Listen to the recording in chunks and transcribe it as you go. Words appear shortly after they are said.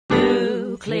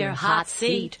Nuclear hot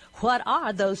seat. What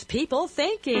are those people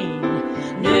thinking?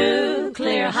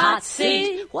 Nuclear hot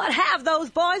seat. What have those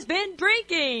boys been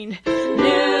drinking?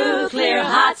 Nuclear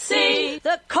hot seat.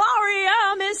 The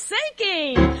corium is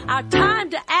sinking. Our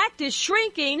time to act is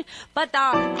shrinking, but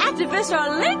our activists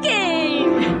are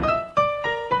linking.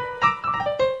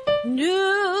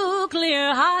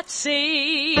 Nuclear hot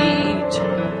seat.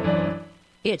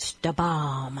 It's the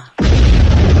bomb.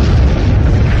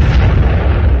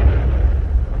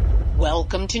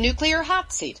 Welcome to Nuclear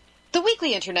Hot Seat, the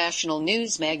weekly international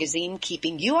news magazine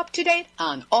keeping you up to date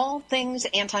on all things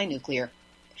anti-nuclear.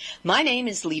 My name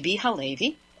is Libbe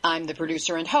HaLevy. I'm the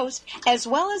producer and host, as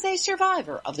well as a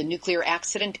survivor of the nuclear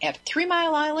accident at 3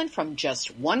 Mile Island from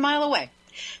just 1 mile away.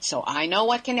 So I know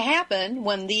what can happen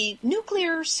when the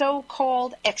nuclear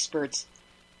so-called experts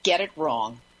get it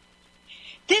wrong.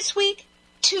 This week,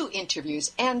 2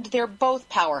 interviews, and they're both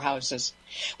powerhouses.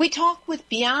 We talk with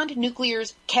Beyond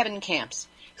Nuclear's Kevin Kamps,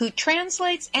 who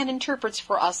translates and interprets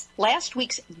for us last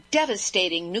week's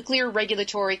devastating Nuclear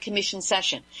Regulatory Commission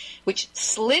session, which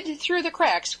slid through the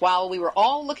cracks while we were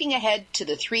all looking ahead to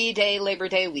the 3-day Labor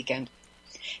Day weekend.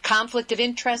 Conflict of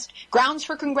interest, grounds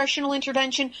for congressional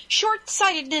intervention,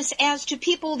 short-sightedness as to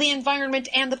people, the environment,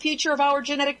 and the future of our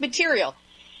genetic material.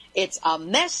 It's a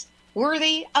mess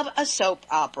worthy of a soap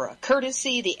opera,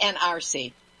 courtesy the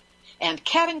NRC. And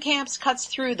Kevin Kamps cuts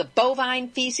through the bovine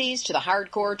feces to the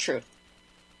hardcore truth.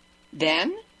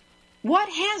 Then, what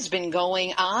has been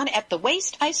going on at the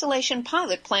waste isolation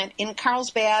pilot plant in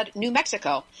Carlsbad, New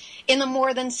Mexico, in the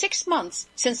more than 6 months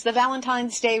since the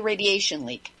Valentine's Day radiation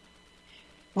leak?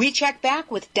 We check back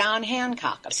with Don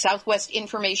Hancock of Southwest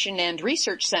Information and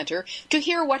Research Center to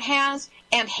hear what has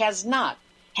and has not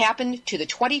happened to the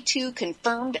 22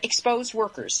 confirmed exposed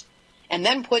workers, and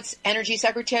then puts Energy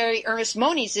Secretary Ernest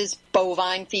Moniz'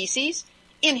 bovine feces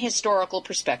in historical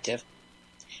perspective.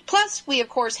 Plus, we of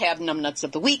course have NUMNUTZ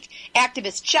of the week,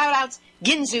 activist shout-outs,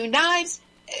 Ginsu knives,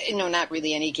 no, not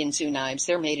really any Ginsu knives,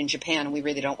 they're made in Japan and we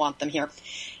really don't want them here,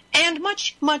 and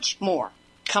much, much more,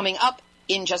 coming up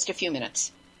in just a few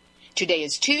minutes. Today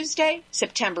is Tuesday,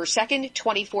 September 2nd,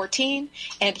 2014,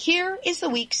 and here is the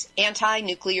week's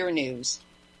anti-nuclear news.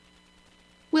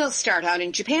 We'll start out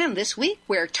in Japan this week,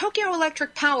 where Tokyo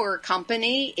Electric Power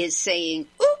Company is saying,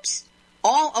 oops,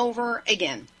 all over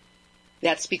again.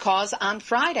 That's because on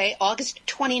Friday, August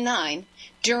 29,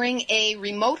 during a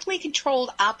remotely controlled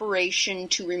operation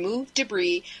to remove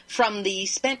debris from the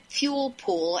spent fuel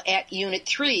pool at Unit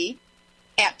 3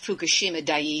 at Fukushima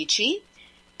Daiichi,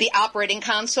 the operating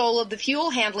console of the fuel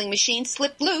handling machine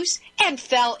slipped loose and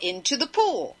fell into the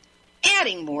pool,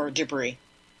 adding more debris.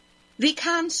 The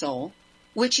console,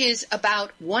 which is about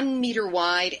 1 meter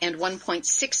wide and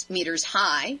 1.6 meters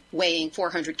high, weighing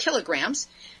 400 kilograms,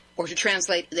 or to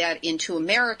translate that into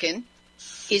American,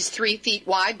 is 3 feet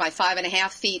wide by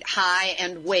 5.5 feet high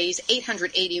and weighs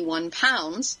 881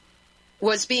 pounds,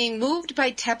 was being moved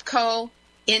by TEPCO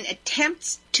in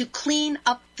attempts to clean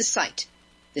up the site.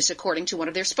 This according to one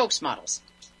of their spokesmodels.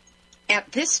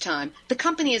 At this time, the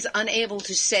company is unable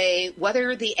to say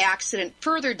whether the accident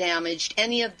further damaged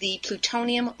any of the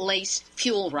plutonium-laced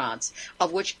fuel rods,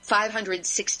 of which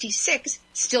 566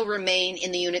 still remain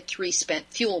in the Unit 3 spent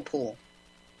fuel pool.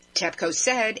 TEPCO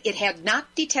said it had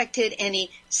not detected any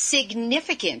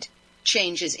significant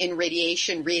changes in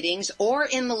radiation readings or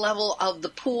in the level of the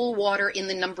pool water in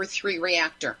the number 3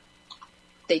 reactor.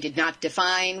 They did not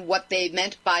define what they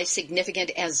meant by significant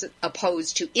as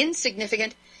opposed to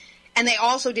insignificant, and they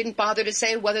also didn't bother to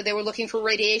say whether they were looking for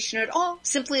radiation at all,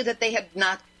 simply that they had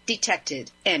not detected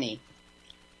any.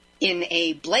 In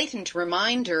a blatant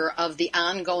reminder of the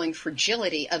ongoing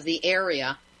fragility of the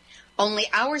area, only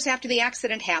hours after the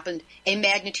accident happened, a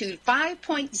magnitude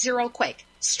 5.0 quake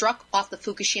struck off the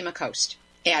Fukushima coast,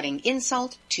 adding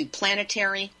insult to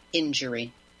planetary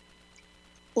injury.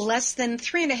 Less than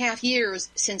 3.5 years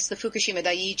since the Fukushima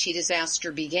Daiichi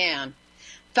disaster began,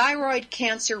 thyroid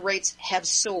cancer rates have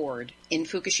soared in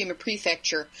Fukushima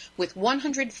Prefecture, with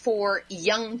 104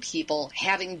 young people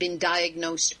having been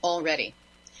diagnosed already.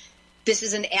 This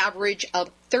is an average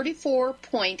of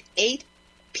 34.8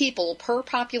 people per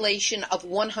population of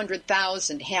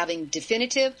 100,000 having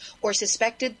definitive or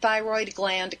suspected thyroid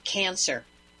gland cancer.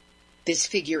 This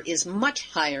figure is much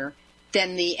higher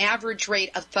than the average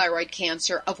rate of thyroid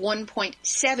cancer of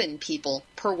 1.7 people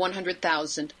per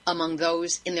 100,000 among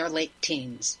those in their late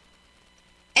teens.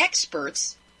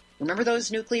 Experts, remember those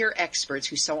nuclear experts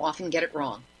who so often get it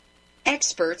wrong,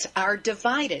 experts are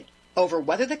divided over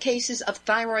whether the cases of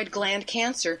thyroid gland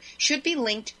cancer should be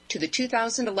linked to the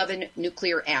 2011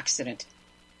 nuclear accident.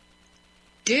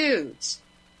 Dudes,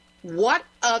 What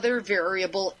other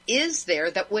variable is there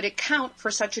that would account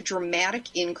for such a dramatic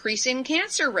increase in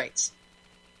cancer rates?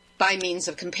 By means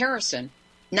of comparison,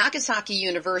 Nagasaki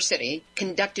University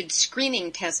conducted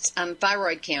screening tests on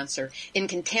thyroid cancer in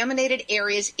contaminated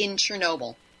areas in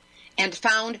Chernobyl and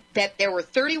found that there were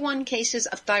 31 cases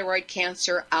of thyroid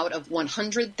cancer out of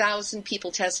 100,000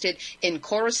 people tested in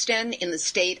Korostyn in the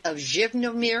state of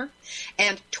Zhytomyr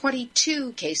and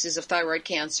 22 cases of thyroid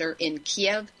cancer in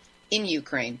Kiev in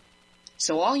Ukraine.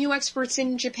 So all you experts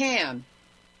in Japan,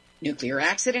 nuclear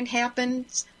accident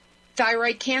happens,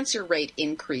 thyroid cancer rate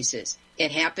increases.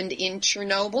 It happened in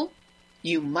Chernobyl.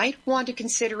 You might want to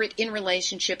consider it in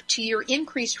relationship to your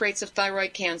increased rates of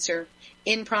thyroid cancer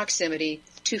in proximity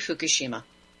to Fukushima.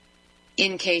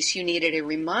 In case you needed a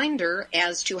reminder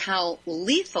as to how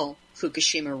lethal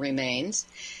Fukushima remains,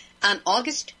 on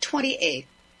August 28th,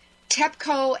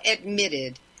 TEPCO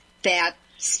admitted that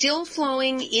still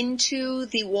flowing into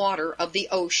the water of the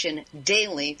ocean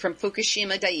daily from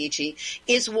Fukushima Daiichi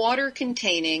is water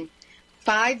containing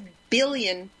 5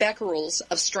 billion becquerels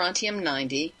of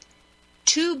strontium-90,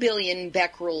 2 billion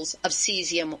becquerels of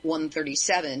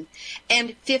cesium-137,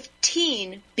 and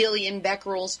 15 billion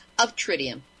becquerels of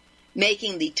tritium,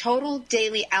 making the total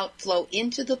daily outflow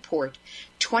into the port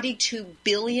 22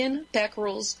 billion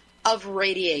becquerels of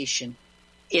radiation.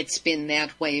 It's been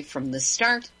that way from the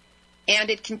start, and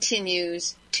it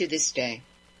continues to this day.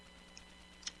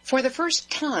 For the first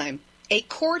time, a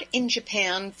court in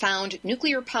Japan found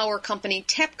nuclear power company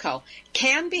TEPCO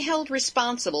can be held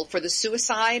responsible for the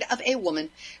suicide of a woman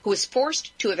who was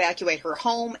forced to evacuate her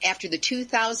home after the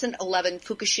 2011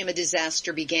 Fukushima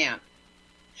disaster began.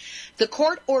 The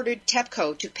court ordered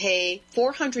TEPCO to pay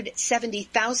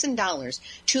 $470,000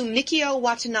 to Mikio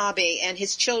Watanabe and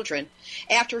his children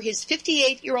after his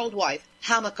 58-year-old wife,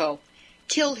 Hamiko,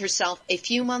 killed herself a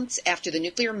few months after the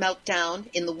nuclear meltdown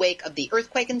in the wake of the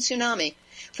earthquake and tsunami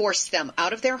forced them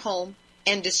out of their home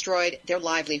and destroyed their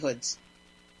livelihoods.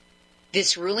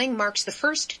 This ruling marks the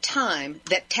first time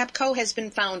that TEPCO has been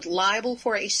found liable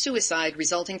for a suicide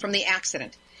resulting from the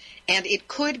accident, and it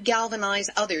could galvanize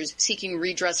others seeking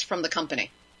redress from the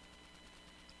company.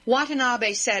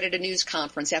 Watanabe said at a news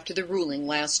conference after the ruling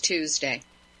last Tuesday,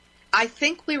 "I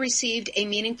think we received a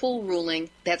meaningful ruling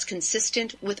that's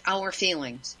consistent with our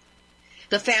feelings.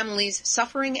 The family's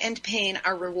suffering and pain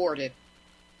are rewarded.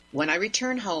 When I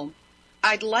return home,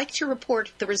 I'd like to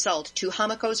report the result to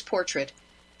Hamiko's portrait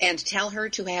and tell her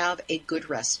to have a good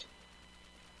rest."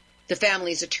 The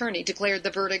family's attorney declared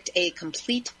the verdict a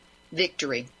complete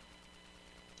victory.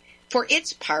 For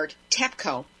its part,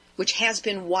 TEPCO, which has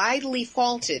been widely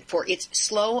faulted for its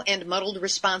slow and muddled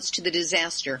response to the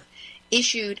disaster,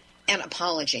 issued an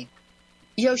apology.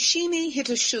 Yoshimi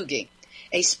Hitoshugi,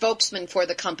 a spokesman for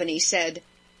the company, said,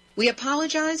 "We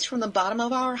apologize from the bottom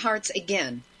of our hearts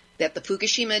again that the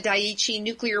Fukushima Daiichi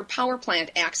nuclear power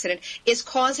plant accident is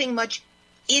causing much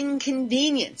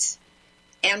inconvenience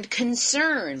and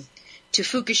concern to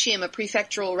Fukushima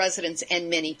prefectural residents and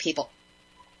many people."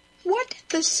 What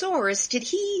thesaurus did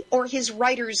he or his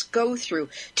writers go through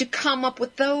to come up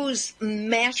with those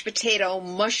mashed potato,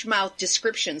 mush-mouth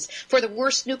descriptions for the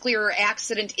worst nuclear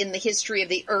accident in the history of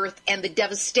the Earth and the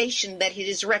devastation that it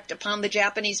has wreaked upon the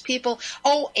Japanese people?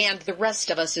 Oh, and the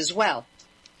rest of us as well.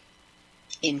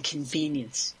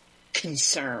 Inconvenience.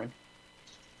 Concern.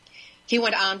 He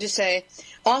went on to say,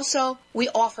 "Also, we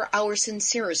offer our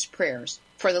sincerest prayers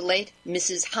for the late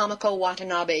Mrs. Hamiko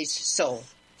Watanabe's soul."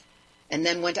 And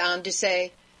then went on to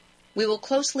say, "We will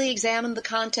closely examine the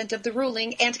content of the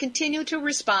ruling and continue to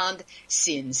respond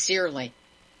sincerely."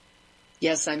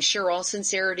 Yes, I'm sure all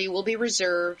sincerity will be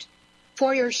reserved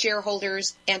for your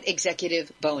shareholders and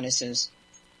executive bonuses.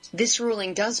 This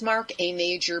ruling does mark a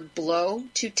major blow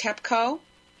to TEPCO.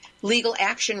 Legal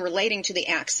action relating to the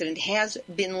accident has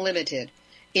been limited,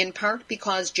 in part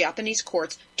because Japanese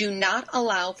courts do not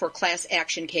allow for class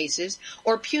action cases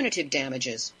or punitive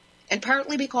damages, and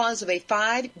partly because of a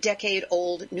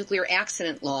 5-decade-old nuclear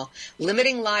accident law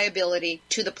limiting liability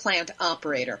to the plant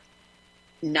operator,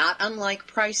 not unlike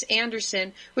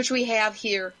Price-Anderson, which we have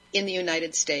here in the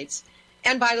United States.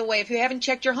 And by the way, if you haven't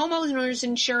checked your homeowner's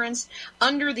insurance,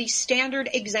 under the standard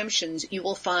exemptions, you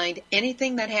will find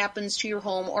anything that happens to your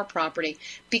home or property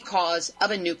because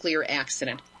of a nuclear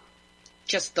accident.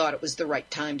 Just thought it was the right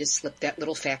time to slip that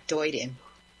little factoid in.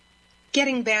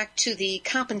 Getting back to the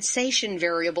compensation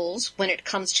variables when it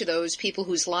comes to those people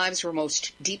whose lives were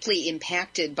most deeply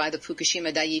impacted by the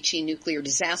Fukushima Daiichi nuclear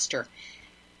disaster,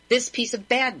 this piece of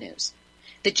bad news.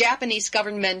 The Japanese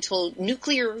governmental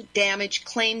Nuclear Damage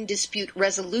Claim Dispute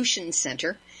Resolution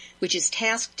Center, which is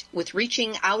tasked with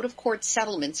reaching out-of-court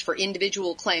settlements for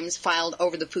individual claims filed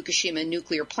over the Fukushima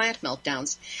nuclear plant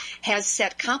meltdowns, has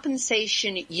set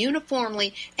compensation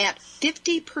uniformly at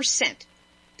 50%.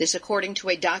 This according to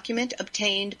a document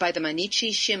obtained by the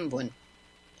Mainichi Shimbun.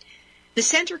 The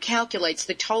center calculates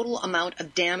the total amount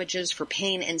of damages for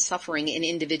pain and suffering in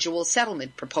individual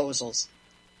settlement proposals.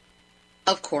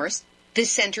 Of course, this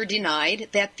center denied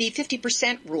that the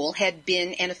 50% rule had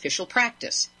been an official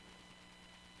practice.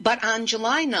 But on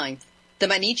July 9th, the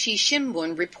Mainichi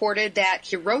Shimbun reported that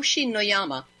Hiroshi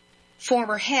Noyama,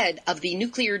 former head of the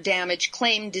Nuclear Damage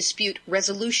Claim Dispute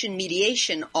Resolution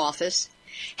Mediation Office,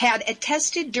 had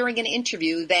attested during an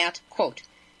interview that, quote,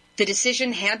 the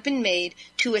decision had been made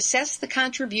to assess the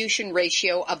contribution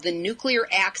ratio of the nuclear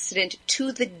accident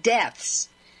to the deaths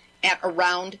at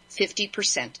around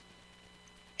 50%.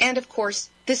 And, of course,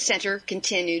 the center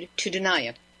continued to deny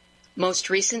it, most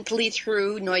recently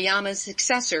through Noyama's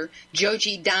successor,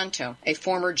 Joji Danto, a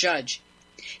former judge.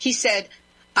 He said,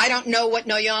 I don't know what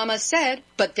Noyama said,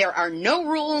 but there are no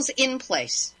rules in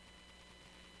place.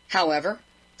 However,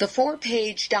 the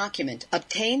 4-page document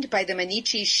obtained by the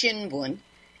Mainichi Shimbun,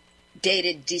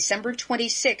 dated December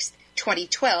 26,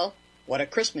 2012, what a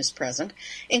Christmas present,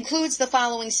 includes the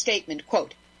following statement,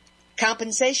 quote,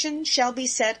 compensation shall be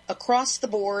set across the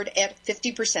board at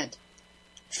 50%.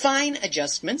 Fine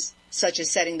adjustments, such as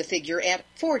setting the figure at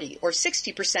 40 or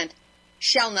 60%,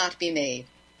 shall not be made,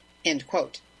 end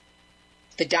quote.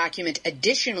 The document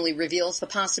additionally reveals the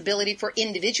possibility for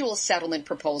individual settlement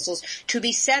proposals to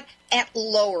be set at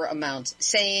lower amounts,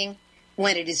 saying,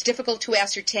 when it is difficult to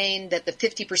ascertain that the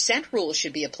 50% rule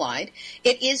should be applied,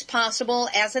 it is possible,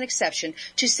 as an exception,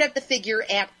 to set the figure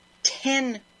at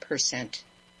 10%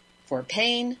 for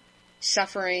pain,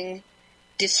 suffering,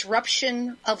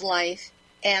 disruption of life,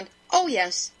 and, oh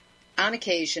yes, on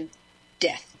occasion,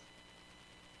 death.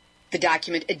 The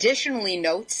document additionally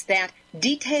notes that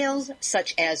details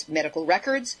such as medical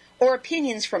records or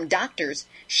opinions from doctors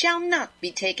shall not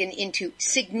be taken into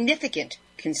significant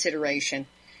consideration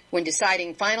when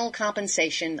deciding final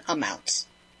compensation amounts.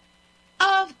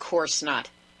 Of course not.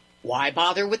 Why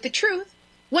bother with the truth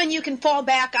when you can fall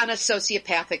back on a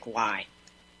sociopathic lie?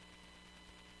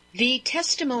 The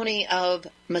testimony of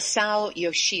Masao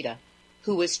Yoshida,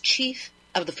 who was chief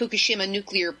of the Fukushima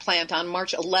nuclear plant on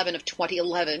March 11 of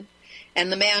 2011,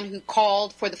 and the man who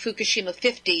called for the Fukushima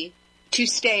 50 to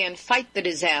stay and fight the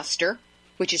disaster,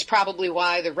 which is probably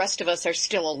why the rest of us are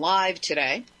still alive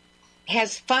today,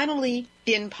 has finally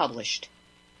been published.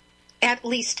 At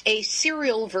least a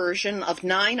serial version of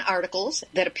 9 articles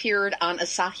that appeared on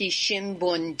Asahi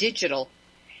Shimbun Digital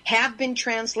have been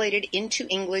translated into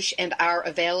English and are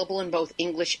available in both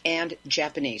English and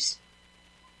Japanese.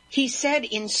 He said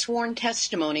in sworn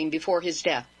testimony before his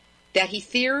death that he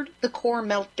feared the core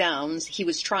meltdowns he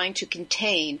was trying to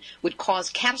contain would cause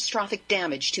catastrophic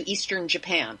damage to eastern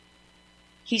Japan.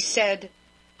 He said,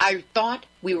 I thought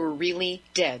we were really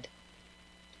dead.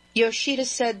 Yoshida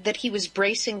said that he was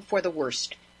bracing for the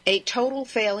worst, a total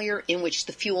failure in which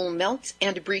the fuel melts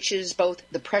and breaches both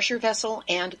the pressure vessel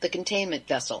and the containment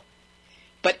vessel.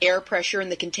 But air pressure in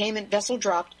the containment vessel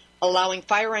dropped, allowing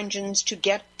fire engines to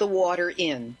get the water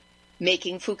in,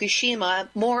 making Fukushima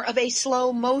more of a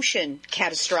slow-motion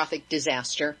catastrophic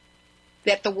disaster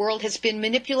that the world has been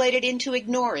manipulated into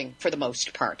ignoring for the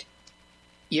most part.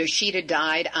 Yoshida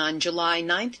died on July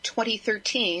 9,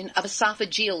 2013, of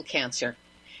esophageal cancer,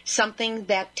 something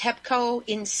that TEPCO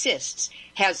insists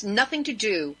has nothing to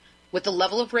do with the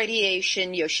level of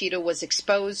radiation Yoshida was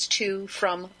exposed to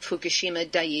from Fukushima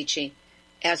Daiichi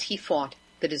as he fought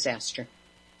the disaster.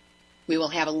 We will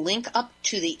have a link up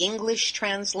to the English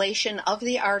translation of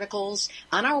the articles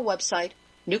on our website,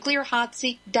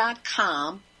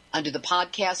 nuclearhotseat.com, under the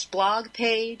podcast blog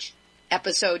page,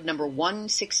 episode number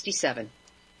 167.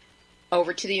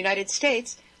 Over to the United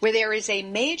States, where there is a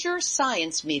major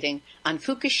science meeting on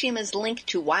Fukushima's link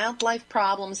to wildlife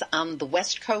problems on the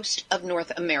west coast of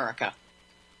North America.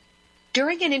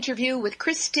 During an interview with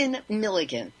Kristen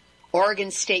Milligan,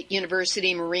 Oregon State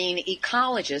University marine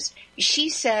ecologist, she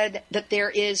said that there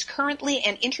is currently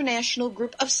an international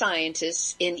group of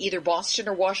scientists in either Boston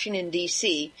or Washington,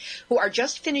 D.C., who are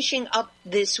just finishing up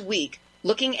this week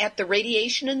looking at the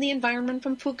radiation in the environment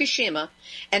from Fukushima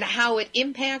and how it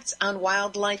impacts on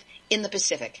wildlife in the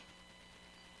Pacific.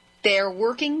 They're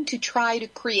working to try to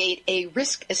create a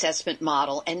risk assessment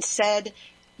model and said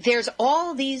there's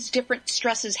all these different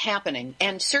stresses happening,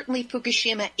 and certainly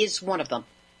Fukushima is one of them.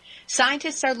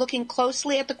 Scientists are looking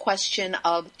closely at the question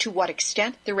of to what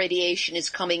extent the radiation is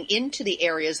coming into the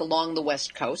areas along the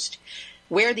West Coast,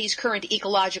 where these current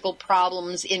ecological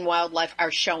problems in wildlife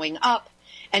are showing up,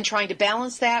 and trying to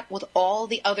balance that with all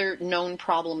the other known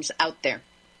problems out there.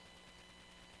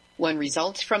 When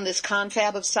results from this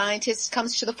confab of scientists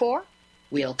comes to the fore,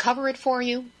 we'll cover it for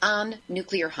you on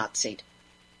Nuclear Hot Seat.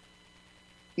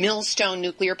 Millstone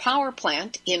Nuclear Power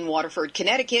Plant in Waterford,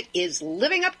 Connecticut is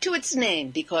living up to its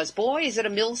name because, boy, is it a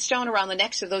millstone around the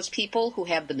necks of those people who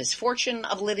have the misfortune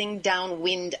of living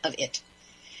downwind of it.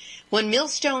 When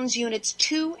Millstone's Units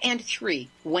 2 and 3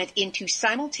 went into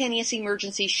simultaneous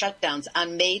emergency shutdowns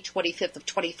on May 25th of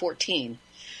 2014,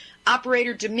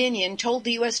 Operator Dominion told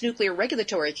the U.S. Nuclear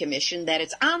Regulatory Commission that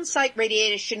its on-site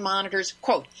radiation monitors,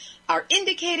 quote, are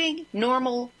indicating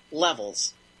normal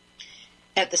levels.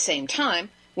 At the same time,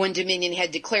 when Dominion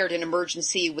had declared an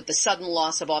emergency with the sudden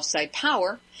loss of off-site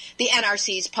power, the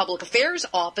NRC's public affairs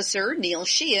officer, Neil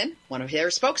Sheehan, one of their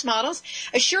spokesmodels,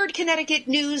 assured Connecticut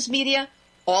news media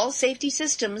all safety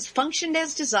systems functioned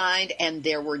as designed and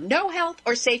there were no health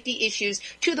or safety issues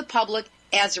to the public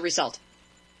as a result.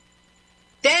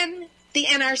 Then the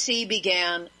NRC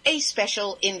began a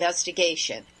special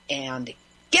investigation, and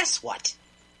guess what?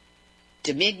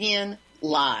 Dominion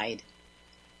lied.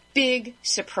 Big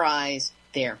surprise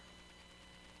there.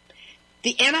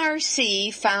 The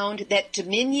NRC found that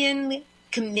Dominion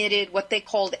committed what they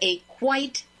called a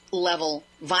quite level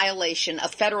violation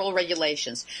of federal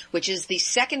regulations, which is the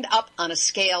second up on a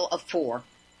scale of 4.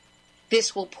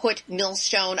 This will put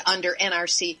Millstone under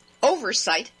NRC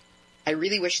oversight. I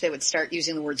really wish they would start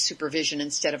using the word supervision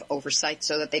instead of oversight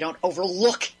so that they don't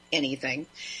overlook anything.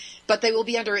 But they will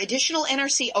be under additional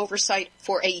NRC oversight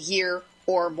for a year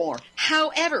or more.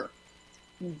 However,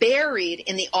 buried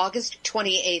in the August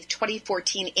 28,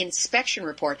 2014 inspection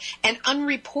report and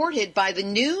unreported by the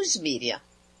news media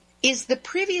is the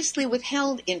previously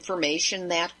withheld information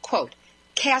that, quote,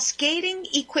 cascading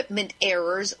equipment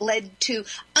errors led to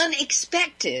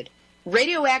unexpected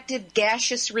radioactive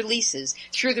gaseous releases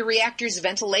through the reactor's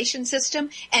ventilation system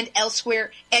and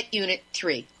elsewhere at Unit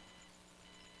 3.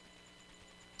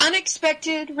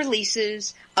 Unexpected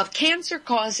releases of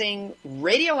cancer-causing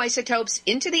radioisotopes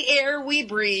into the air we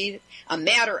breathe, a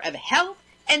matter of health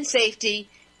and safety,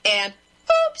 and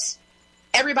oops,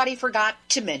 everybody forgot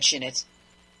to mention it.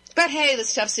 But hey, the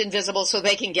stuff's invisible so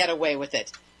they can get away with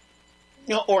it.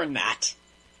 Or not.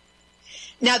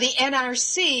 Now, the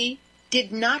NRC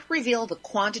did not reveal the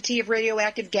quantity of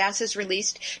radioactive gases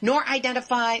released, nor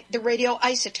identify the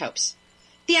radioisotopes.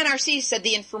 The NRC said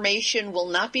the information will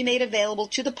not be made available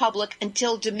to the public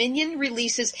until Dominion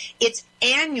releases its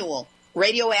annual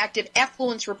radioactive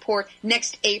effluence report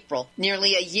next April,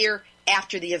 nearly a year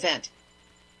after the event.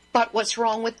 But what's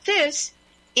wrong with this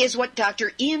is what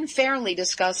Dr. Ian Fairley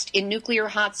discussed in Nuclear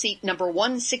Hot Seat number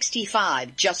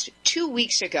 165 just 2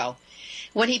 weeks ago,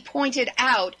 when he pointed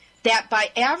out that by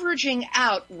averaging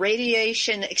out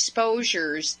radiation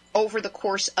exposures over the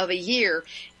course of a year,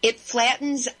 it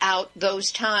flattens out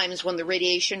those times when the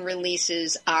radiation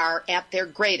releases are at their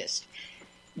greatest.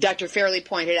 Dr. Fairley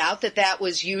pointed out that that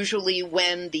was usually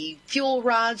when the fuel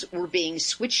rods were being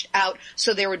switched out,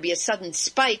 so there would be a sudden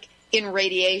spike in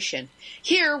radiation.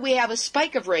 Here we have a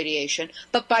spike of radiation,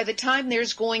 but by the time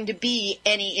there's going to be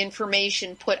any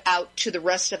information put out to the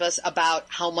rest of us about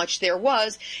how much there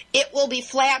was, it will be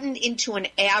flattened into an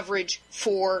average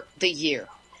for the year.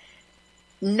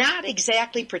 Not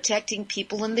exactly protecting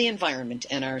people and the environment,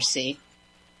 NRC.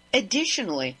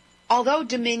 Additionally, although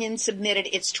Dominion submitted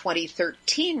its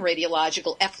 2013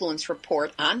 radiological effluence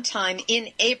report on time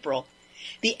in April,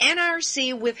 the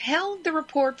NRC withheld the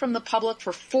report from the public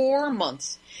for 4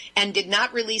 months and did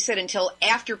not release it until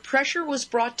after pressure was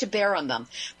brought to bear on them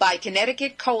by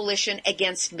Connecticut Coalition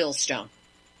Against Millstone.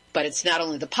 But it's not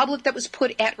only the public that was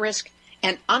put at risk.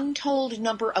 An untold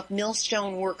number of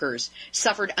Millstone workers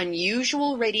suffered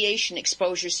unusual radiation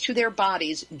exposures to their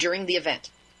bodies during the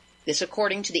event. This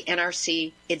according to the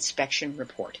NRC inspection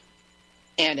report.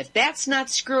 And if that's not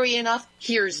screwy enough,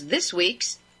 here's this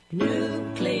week's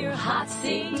Nuclear Hot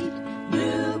Seat,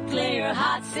 Nuclear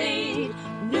Hot Seat,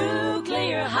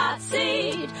 Nuclear Hot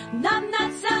Seat,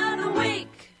 NUMNUTZ of the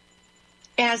week.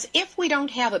 As if we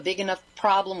don't have a big enough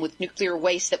problem with nuclear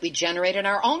waste that we generate in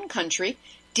our own country,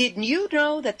 did you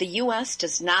know that the U.S.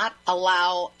 does not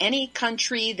allow any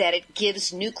country that it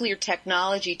gives nuclear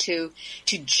technology to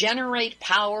generate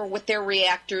power with their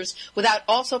reactors without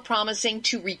also promising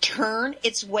to return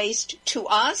its waste to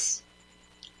us?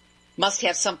 Must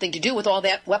have something to do with all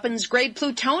that weapons-grade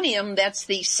plutonium that's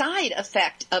the side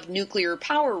effect of nuclear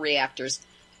power reactors,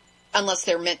 unless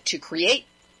they're meant to create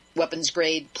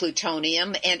weapons-grade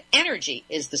plutonium, and energy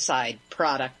is the side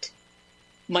product.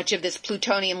 Much of this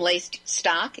plutonium-laced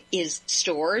stock is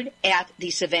stored at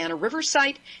the Savannah River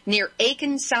Site near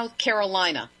Aiken, South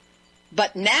Carolina.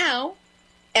 But now,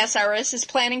 SRS is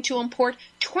planning to import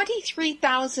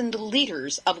 23,000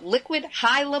 liters of liquid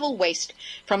high-level waste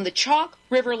from the Chalk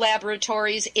River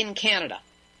laboratories in Canada.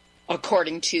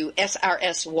 According to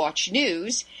SRS Watch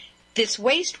News, this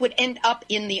waste would end up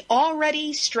in the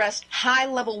already stressed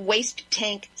high-level waste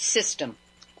tank system.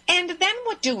 And then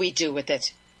what do we do with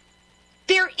it?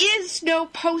 There is no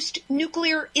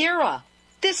post-nuclear era.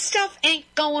 This stuff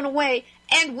ain't going away,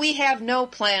 and we have no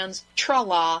plans,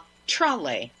 tra-la,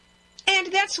 tra-lay. And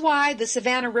that's why the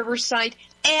Savannah River Site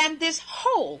and this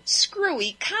whole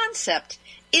screwy concept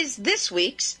is this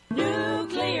week's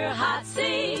Nuclear Hot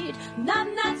Seat,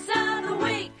 NUMNUTZ of the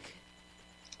Week.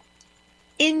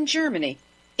 In Germany,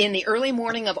 in the early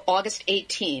morning of August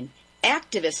 18,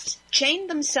 activists chained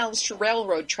themselves to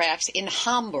railroad tracks in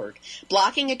Hamburg,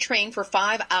 blocking a train for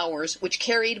 5 hours which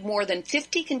carried more than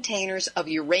 50 containers of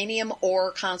uranium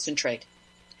ore concentrate.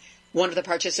 One of the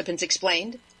participants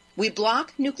explained, "We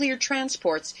block nuclear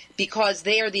transports because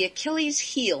they are the Achilles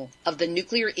heel of the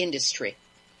nuclear industry.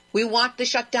 We want the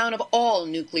shutdown of all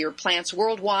nuclear plants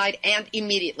worldwide and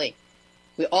immediately.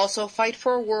 We also fight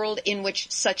for a world in which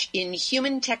such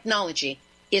inhuman technology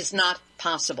is not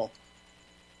possible."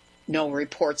 No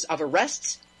reports of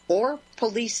arrests or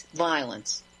police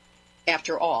violence.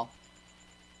 After all,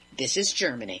 this is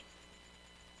Germany.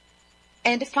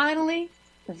 And finally,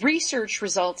 research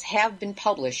results have been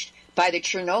published by the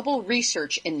Chernobyl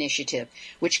Research Initiative,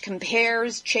 which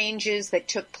compares changes that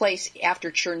took place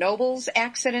after Chernobyl's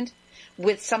accident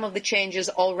with some of the changes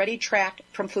already tracked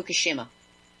from Fukushima.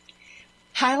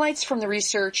 Highlights from the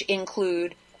research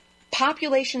include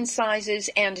population sizes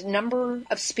and number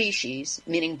of species,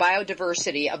 meaning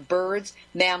biodiversity of birds,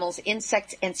 mammals,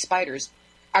 insects, and spiders,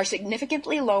 are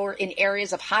significantly lower in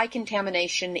areas of high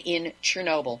contamination in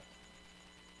Chernobyl.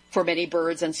 For many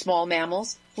birds and small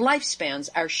mammals, lifespans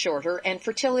are shorter and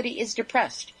fertility is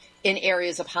depressed in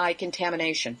areas of high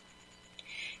contamination.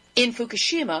 In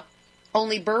Fukushima,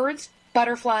 only birds,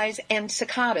 butterflies, and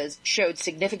cicadas showed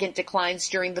significant declines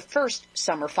during the first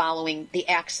summer following the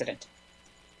accident.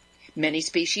 Many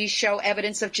species show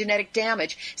evidence of genetic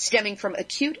damage stemming from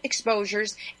acute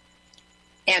exposures,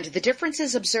 and the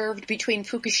differences observed between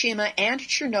Fukushima and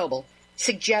Chernobyl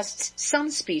suggests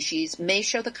some species may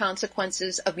show the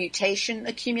consequences of mutation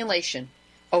accumulation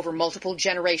over multiple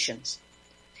generations.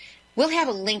 We'll have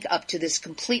a link up to this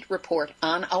complete report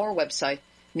on our website,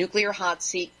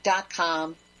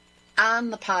 nuclearhotseat.com, on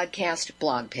the podcast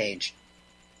blog page.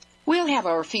 We'll have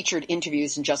our featured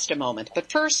interviews in just a moment,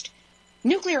 but first,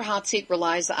 Nuclear Hot Seat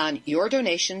relies on your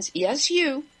donations, yes,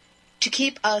 you, to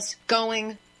keep us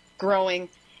going, growing,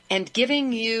 and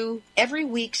giving you every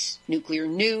week's nuclear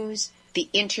news, the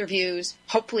interviews,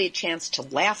 hopefully a chance to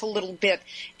laugh a little bit,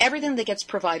 everything that gets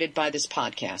provided by this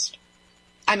podcast.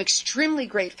 I'm extremely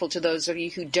grateful to those of you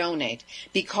who donate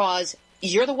because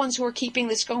you're the ones who are keeping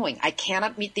this going. I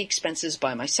cannot meet the expenses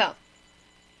by myself.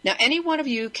 Now, any one of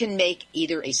you can make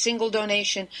either a single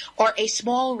donation or a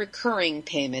small recurring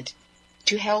payment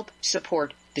to help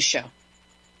support the show.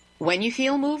 When you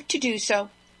feel moved to do so,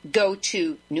 go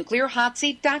to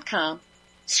nuclearhotseat.com,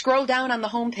 scroll down on the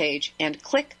homepage, and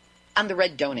click on the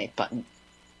red donate button.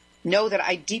 Know that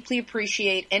I deeply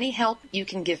appreciate any help you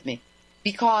can give me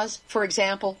because, for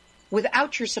example,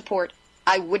 without your support,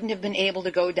 I wouldn't have been able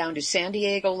to go down to San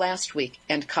Diego last week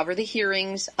and cover the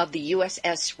hearings of the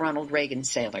USS Ronald Reagan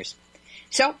sailors.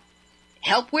 So,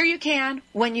 help where you can,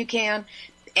 when you can,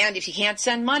 and if you can't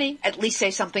send money, at least say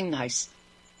something nice.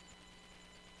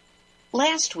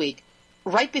 Last week,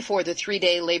 right before the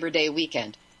 3-day Labor Day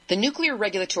weekend, the Nuclear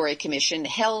Regulatory Commission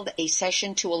held a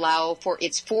session to allow for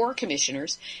its 4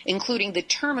 commissioners, including the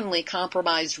terminally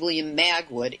compromised William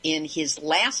Magwood in his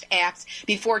last acts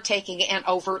before taking an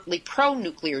overtly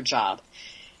pro-nuclear job,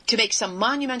 to make some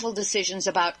monumental decisions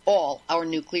about all our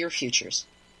nuclear futures.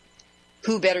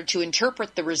 Who better to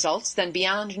interpret the results than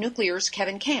Beyond Nuclear's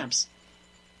Kevin Kamps?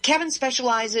 Kevin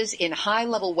specializes in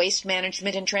high-level waste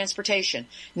management and transportation,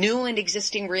 new and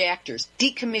existing reactors,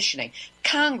 decommissioning,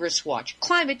 Congress Watch,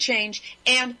 climate change,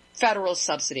 and federal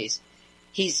subsidies.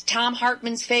 He's Tom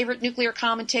Hartman's favorite nuclear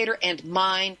commentator and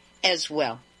mine as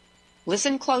well.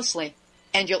 Listen closely,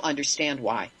 and you'll understand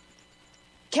why.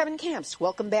 Kevin Kamps,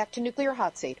 welcome back to Nuclear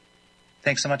Hot Seat.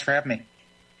 Thanks so much for having me.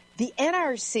 The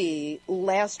NRC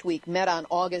last week met on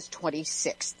August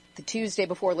 26th. the Tuesday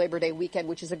before Labor Day weekend,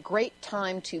 which is a great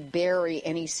time to bury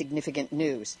any significant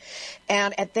news.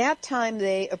 And at that time,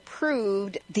 they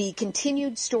approved the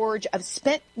continued storage of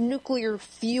spent nuclear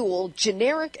fuel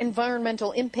generic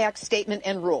environmental impact statement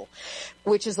and rule,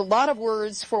 which is a lot of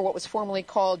words for what was formerly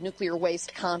called nuclear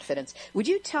waste confidence. Would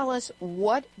you tell us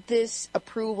what this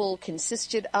approval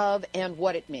consisted of and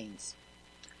what it means?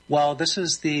 Well, this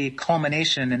is the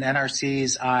culmination in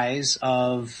NRC's eyes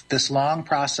of this long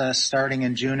process starting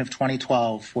in June of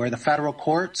 2012, where the federal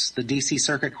courts, the D.C.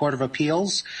 Circuit Court of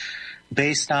Appeals,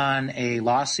 based on a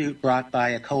lawsuit brought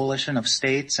by a coalition of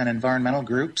states and environmental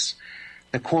groups,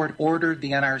 the court ordered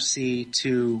the NRC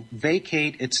to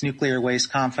vacate its nuclear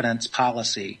waste confidence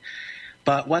policy.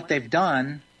 But what they've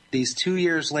done these 2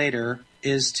 years later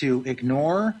is to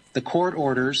ignore the court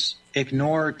orders,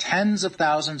 ignore tens of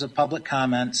thousands of public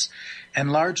comments,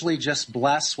 and largely just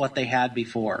bless what they had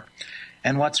before.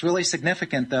 And what's really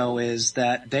significant, though, is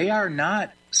that they are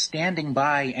not standing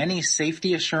by any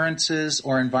safety assurances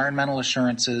or environmental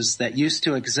assurances that used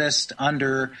to exist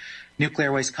under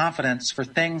nuclear waste confidence for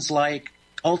things like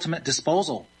ultimate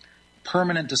disposal,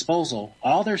 permanent disposal.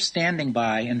 All they're standing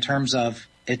by in terms of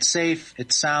it's safe,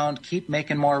 it's sound, keep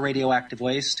making more radioactive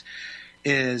waste,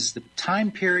 is the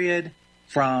time period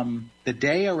from the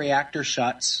day a reactor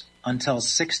shuts until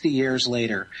 60 years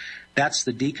later. That's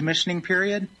the decommissioning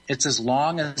period. It's as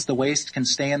long as the waste can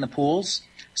stay in the pools,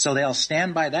 so they'll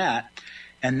stand by that.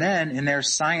 And then in their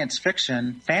science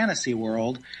fiction fantasy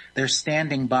world, they're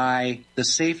standing by the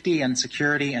safety and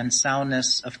security and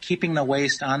soundness of keeping the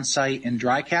waste on site in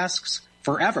dry casks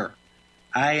forever.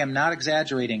 I am not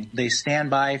exaggerating. They stand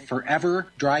by forever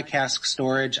dry cask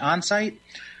storage on site,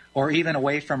 or even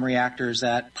away from reactors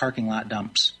at parking lot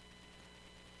dumps.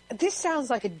 This sounds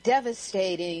like a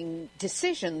devastating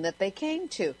decision that they came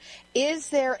to.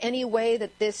 Is there any way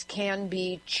that this can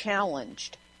be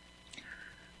challenged?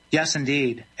 Yes,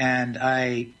 indeed. And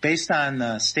based on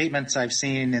the statements I've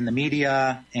seen in the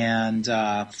media and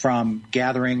from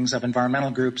gatherings of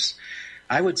environmental groups,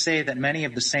 I would say that many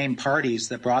of the same parties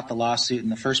that brought the lawsuit in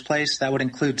the first place, that would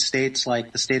include states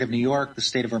like the state of New York, the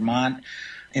state of Vermont,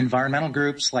 environmental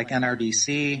groups like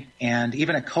NRDC, and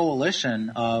even a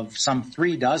coalition of some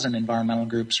 36 environmental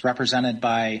groups represented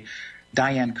by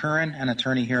Diane Curran, an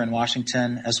attorney here in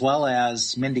Washington, as well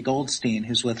as Mindy Goldstein,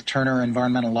 who's with Turner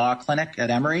Environmental Law Clinic at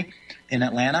Emory in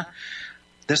Atlanta.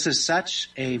 This is such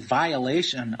a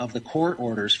violation of the court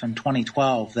orders from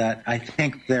 2012 that I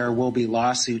think there will be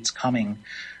lawsuits coming.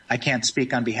 I can't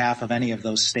speak on behalf of any of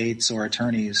those states or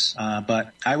attorneys,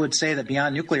 but I would say that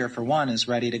Beyond Nuclear, for one, is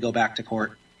ready to go back to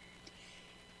court.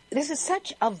 This is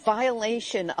such a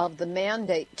violation of the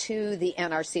mandate to the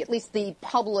NRC, at least the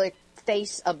public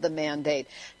face of the mandate,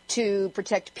 to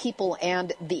protect people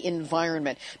and the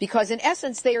environment. Because in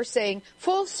essence, they are saying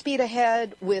full speed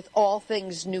ahead with all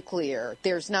things nuclear.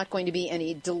 There's not going to be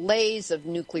any delays of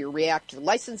nuclear reactor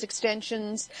license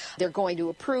extensions. They're going to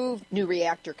approve new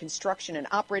reactor construction and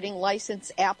operating license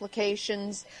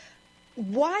applications.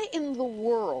 Why in the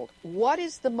world? What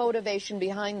is the motivation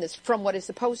behind this from what is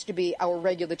supposed to be our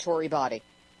regulatory body?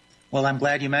 Well, I'm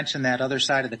glad you mentioned that other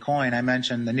side of the coin. I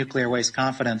mentioned the nuclear waste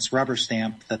confidence rubber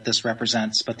stamp that this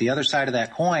represents. But the other side of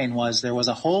that coin was there was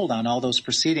a hold on all those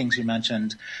proceedings you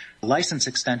mentioned, license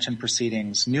extension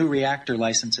proceedings, new reactor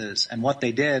licenses. And what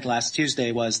they did last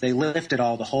Tuesday was they lifted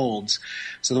all the holds.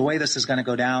 So the way this is going to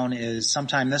go down is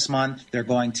sometime this month, they're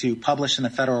going to publish in the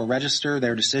Federal Register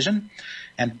their decision.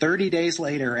 And 30 days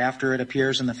later, after it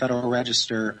appears in the Federal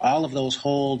Register, all of those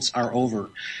holds are over.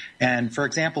 And for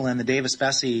example, in the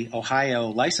Davis-Besse, Ohio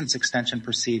license extension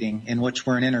proceeding, in which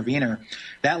we're an intervener,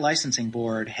 that licensing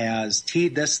board has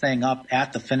teed this thing up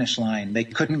at the finish line. They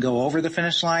couldn't go over the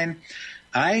finish line.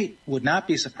 I would not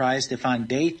be surprised if on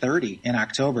day 30 in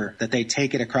October that they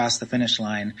take it across the finish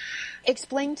line.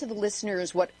 Explain to the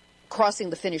listeners what crossing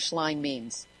the finish line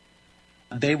means.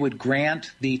 They would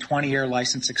grant the 20-year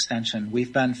license extension.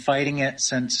 We've been fighting it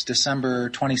since December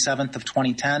 27th of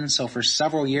 2010, so for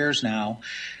several years now.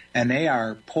 And they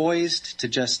are poised to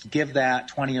just give that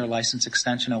 20-year license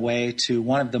extension away to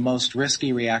one of the most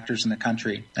risky reactors in the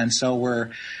country. And so we're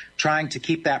trying to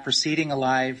keep that proceeding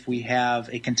alive. We have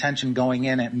a contention going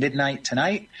in at midnight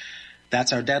tonight.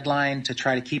 That's our deadline to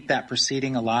try to keep that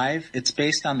proceeding alive. It's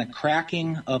based on the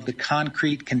cracking of the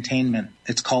concrete containment.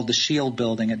 It's called the shield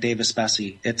building at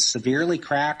Davis-Besse. It's severely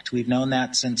cracked. We've known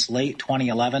that since late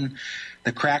 2011.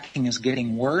 The cracking is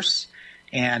getting worse.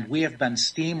 And we have been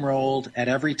steamrolled at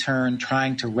every turn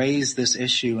trying to raise this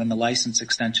issue in the license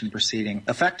extension proceeding.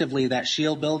 Effectively, that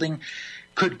shield building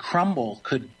could crumble,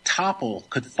 could topple,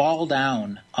 could fall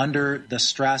down under the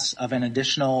stress of an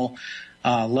additional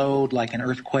load like an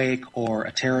earthquake or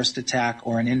a terrorist attack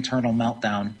or an internal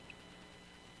meltdown.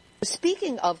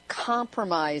 Speaking of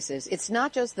compromises, it's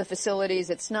not just the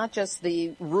facilities, it's not just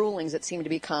the rulings that seem to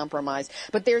be compromised,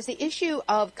 but there's the issue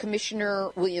of Commissioner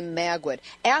William Magwood.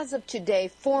 As of today,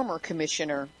 former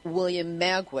Commissioner William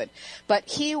Magwood, but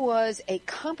he was a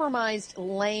compromised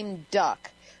lame duck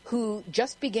who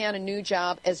just began a new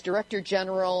job as Director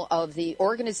General of the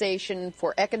Organization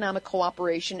for Economic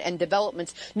Cooperation and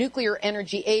Development's Nuclear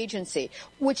Energy Agency,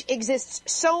 which exists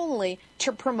solely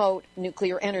to promote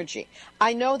nuclear energy.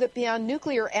 I know that Beyond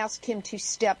Nuclear asked him to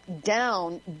step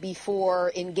down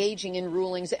before engaging in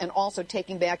rulings and also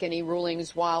taking back any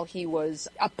rulings while he was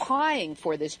applying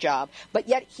for this job, but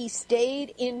yet he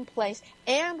stayed in place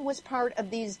and was part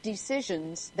of these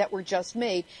decisions that were just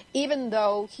made, even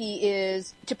though he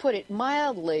is, to put it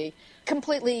mildly,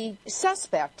 completely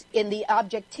suspect in the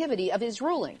objectivity of his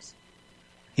rulings.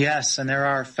 Yes, and there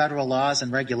are federal laws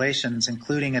and regulations,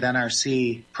 including at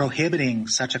NRC, prohibiting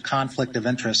such a conflict of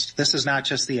interest. This is not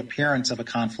just the appearance of a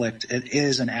conflict. It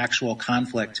is an actual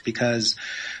conflict because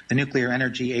the Nuclear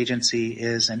Energy Agency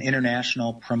is an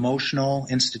international promotional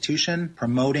institution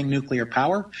promoting nuclear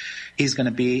power. He's going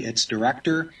to be its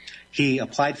director. He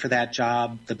applied for that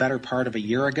job the better part of a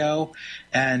year ago.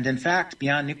 And in fact,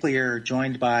 Beyond Nuclear,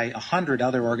 joined by 100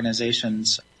 other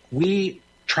organizations, we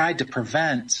tried to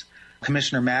prevent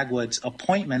Commissioner Magwood's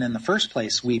appointment in the first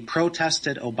place. We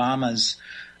protested Obama's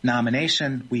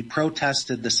nomination. We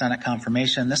protested the Senate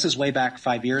confirmation. This is way back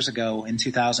 5 years ago in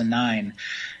 2009.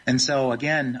 And so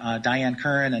again, Diane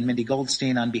Curran and Mindy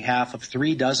Goldstein, on behalf of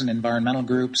 36 environmental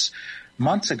groups,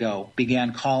 months ago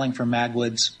began calling for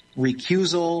Magwood's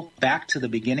recusal back to the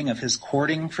beginning of his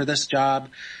courting for this job.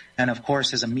 And of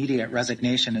course, his immediate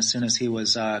resignation as soon as he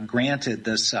was granted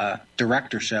this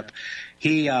directorship.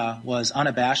 He was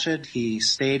unabashed. He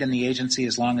stayed in the agency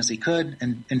as long as he could.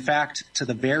 And in fact, to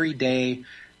the very day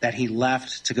that he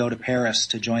left to go to Paris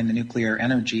to join the Nuclear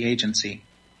Energy Agency.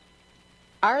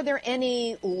 Are there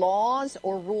any laws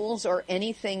or rules or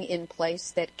anything in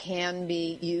place that can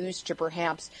be used to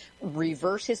perhaps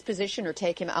reverse his position or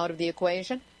take him out of the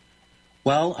equation?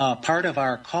 Well, part of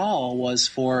our call was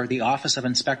for the Office of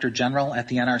Inspector General at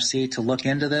the NRC to look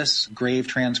into this grave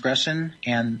transgression,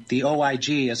 and the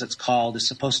OIG, as it's called, is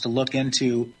supposed to look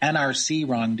into NRC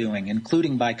wrongdoing,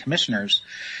 including by commissioners.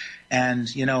 And,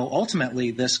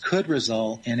 ultimately this could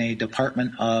result in a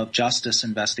Department of Justice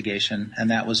investigation,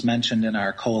 and that was mentioned in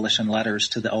our coalition letters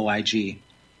to the OIG.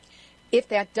 If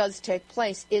that does take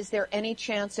place, is there any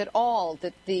chance at all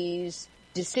that these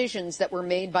decisions that were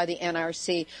made by the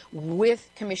NRC with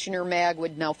Commissioner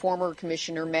Magwood, now former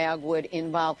Commissioner Magwood,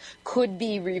 involved, could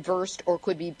be reversed or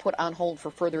could be put on hold for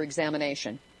further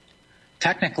examination?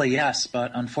 Technically, yes,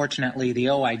 but unfortunately the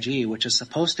OIG, which is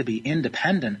supposed to be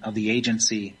independent of the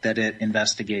agency that it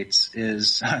investigates,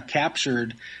 is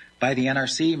captured by the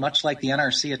NRC, much like the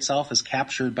NRC itself is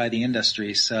captured by the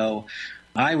industry. So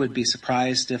I would be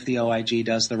surprised if the OIG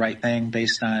does the right thing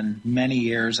based on many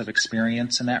years of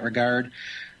experience in that regard.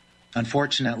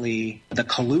 Unfortunately, the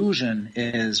collusion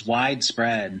is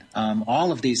widespread.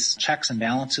 All of these checks and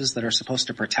balances that are supposed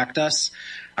to protect us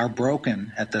are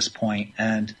broken at this point.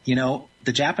 And,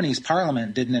 the Japanese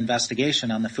parliament did an investigation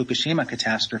on the Fukushima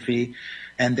catastrophe,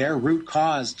 and their root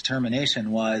cause determination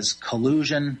was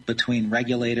collusion between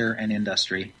regulator and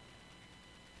industry.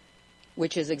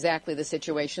 Which is exactly the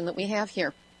situation that we have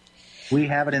here. We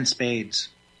have it in spades.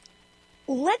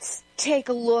 Let's take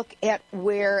a look at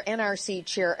where NRC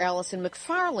Chair Allison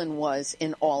McFarland was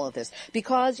in all of this,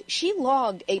 because she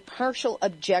logged a partial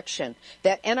objection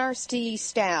that NRC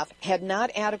staff had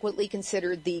not adequately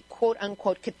considered the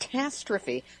quote-unquote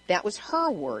catastrophe, that was her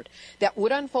word, that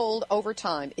would unfold over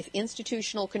time if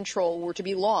institutional control were to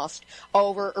be lost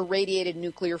over irradiated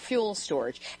nuclear fuel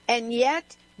storage. And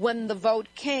yet, when the vote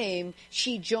came,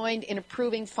 she joined in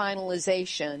approving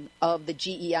finalization of the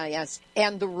GEIS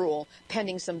and the rule,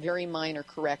 pending some very minor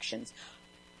corrections.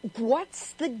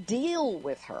 What's the deal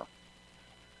with her?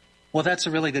 Well, that's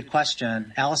a really good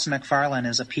question. Allison McFarland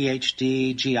is a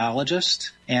PhD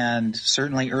geologist, and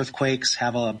certainly earthquakes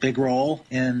have a big role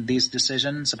in these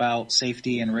decisions about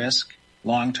safety and risk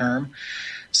long term.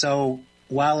 So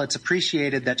while it's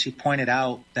appreciated that she pointed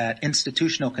out that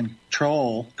institutional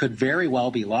control could very well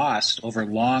be lost over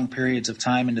long periods of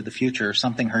time into the future,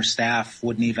 something her staff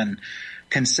wouldn't even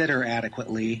consider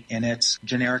adequately in its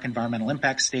generic environmental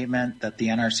impact statement that the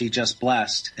NRC just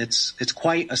blessed, it's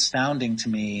quite astounding to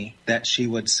me that she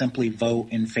would simply vote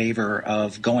in favor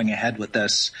of going ahead with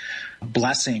this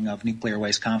blessing of nuclear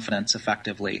waste confidence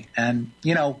effectively. And,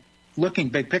 looking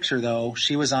big picture, though,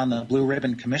 she was on the Blue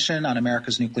Ribbon Commission on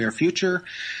America's Nuclear Future,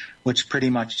 which pretty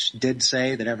much did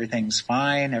say that everything's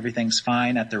fine. Everything's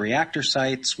fine at the reactor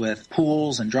sites with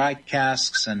pools and dry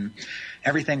casks, and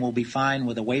everything will be fine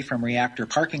with away from reactor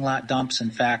parking lot dumps.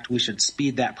 In fact, we should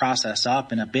speed that process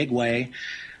up in a big way.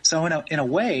 So in a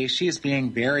way, she is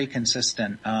being very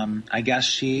consistent. I guess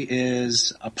she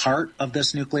is a part of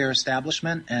this nuclear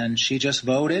establishment, and she just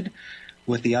voted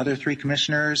with the other 3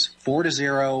 commissioners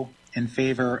 4-0 in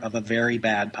favor of a very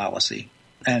bad policy,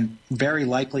 and very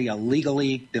likely a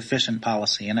legally deficient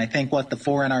policy. And I think what the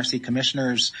 4 NRC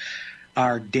commissioners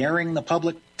are daring the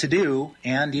public to do,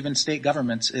 and even state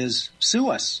governments, is sue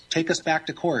us, take us back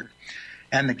to court.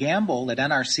 And the gamble that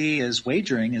NRC is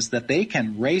wagering is that they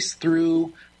can race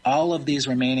through all of these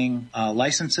remaining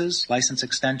license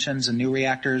extensions, and new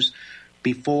reactors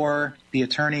before the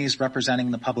attorneys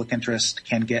representing the public interest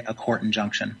can get a court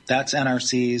injunction. That's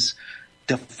NRC's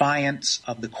defiance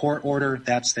of the court order.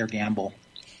 That's their gamble.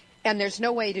 And there's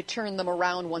no way to turn them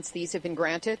around once these have been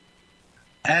granted?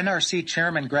 NRC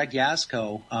Chairman Greg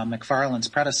Yasko, McFarland's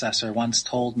predecessor, once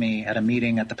told me at a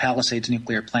meeting at the Palisades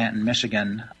nuclear plant in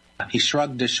Michigan, he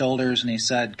shrugged his shoulders and he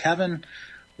said, "Kevin,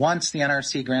 once the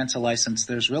NRC grants a license,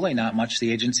 there's really not much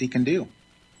the agency can do,"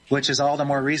 which is all the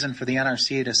more reason for the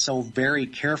NRC to so very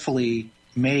carefully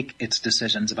make its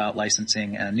decisions about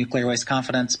licensing. And nuclear waste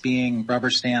confidence being rubber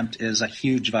stamped is a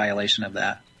huge violation of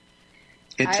that.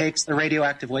 It takes the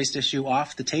radioactive waste issue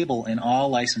off the table in all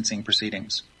licensing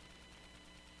proceedings.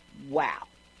 Wow.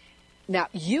 Now,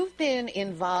 you've been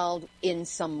involved in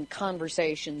some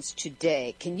conversations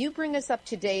today. Can you bring us up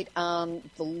to date on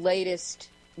the latest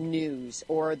news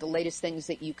or the latest things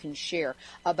that you can share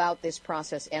about this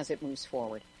process as it moves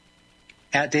forward?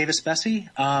 At Davis-Besse,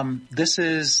 this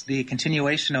is the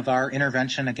continuation of our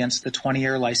intervention against the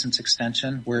 20-year license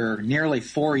extension. We're nearly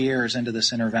 4 years into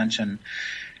this intervention.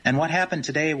 And what happened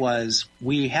today was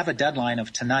we have a deadline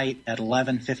of tonight at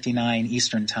 11:59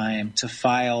 Eastern Time to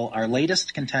file our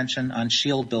latest contention on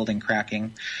shield building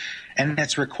cracking. And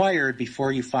it's required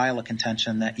before you file a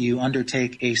contention that you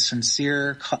undertake a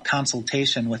sincere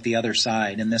consultation with the other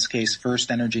side, in this case,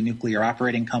 First Energy Nuclear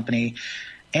Operating Company,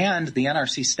 and the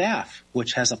NRC staff,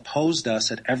 which has opposed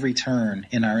us at every turn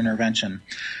in our intervention.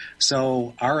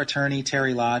 So our attorney,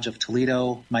 Terry Lodge of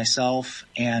Toledo, myself,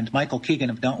 and Michael Keegan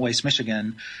of Don't Waste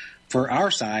Michigan, for our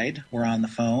side, we're on the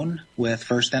phone with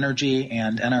First Energy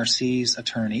and NRC's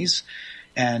attorneys,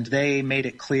 and they made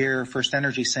it clear, First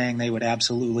Energy saying they would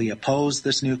absolutely oppose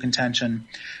this new contention,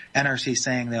 NRC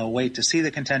saying they'll wait to see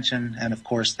the contention, and of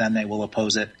course then they will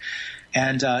oppose it.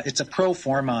 And it's a pro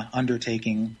forma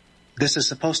undertaking. This is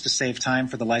supposed to save time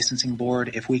for the licensing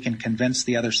board if we can convince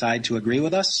the other side to agree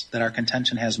with us that our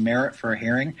contention has merit for a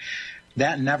hearing.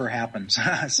 That never happens.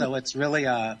 So it's really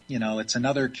it's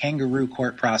another kangaroo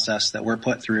court process that we're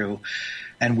put through.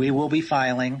 And we will be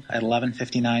filing at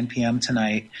 11:59 p.m.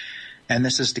 tonight. And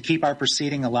this is to keep our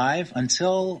proceeding alive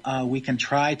until we can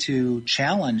try to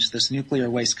challenge this nuclear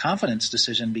waste confidence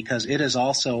decision, because it is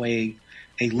also a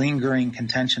lingering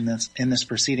contention that's in this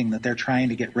proceeding that they're trying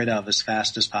to get rid of as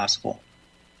fast as possible.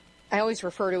 I always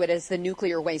refer to it as the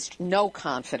nuclear waste no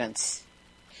confidence.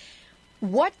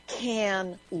 What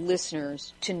can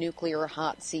listeners to Nuclear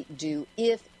Hot Seat do,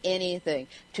 if anything,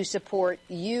 to support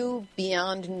you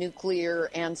beyond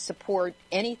nuclear and support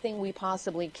anything we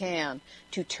possibly can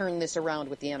to turn this around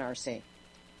with the NRC?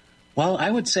 Well,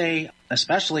 I would say,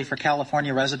 especially for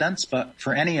California residents, but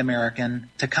for any American,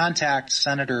 to contact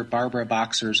Senator Barbara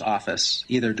Boxer's office,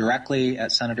 either directly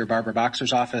at Senator Barbara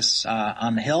Boxer's office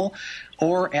on the Hill,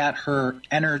 or at her,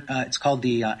 it's called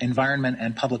the Environment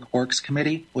and Public Works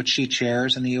Committee, which she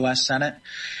chairs in the U.S. Senate,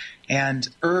 and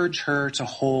urge her to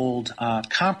hold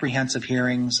comprehensive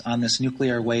hearings on this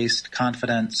nuclear waste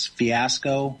confidence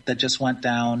fiasco that just went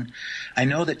down. I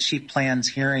know that she plans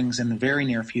hearings in the very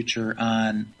near future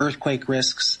on earthquake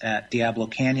risks at Diablo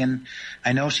Canyon.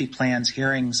 I know she plans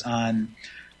hearings on,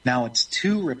 now it's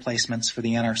 2 replacements for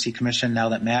the NRC Commission now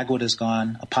that Magwood is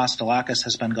gone. Apostolakis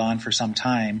has been gone for some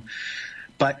time.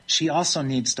 But she also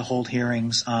needs to hold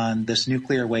hearings on this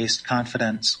nuclear waste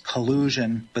confidence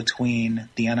collusion between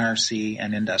the NRC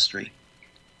and industry.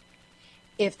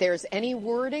 If there's any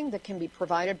wording that can be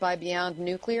provided by Beyond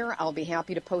Nuclear, I'll be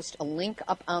happy to post a link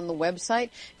up on the website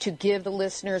to give the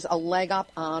listeners a leg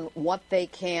up on what they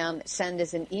can send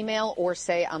as an email or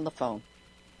say on the phone.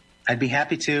 I'd be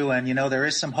happy to, and there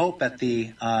is some hope at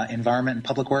the Environment and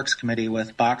Public Works Committee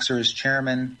with Boxer as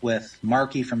chairman, with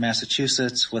Markey from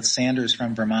Massachusetts, with Sanders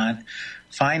from Vermont.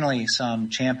 Finally, some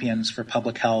champions for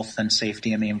public health and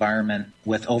safety in the environment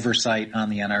with oversight on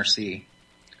the NRC.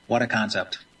 What a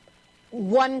concept.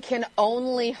 One can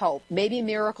only hope. Maybe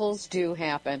miracles do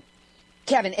happen.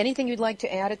 Kevin, anything you'd like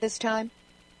to add at this time?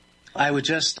 I would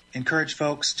just encourage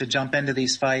folks to jump into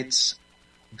these fights.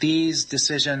 These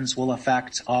decisions will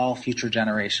affect all future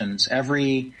generations.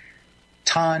 Every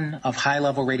ton of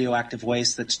high-level radioactive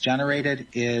waste that's generated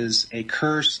is a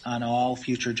curse on all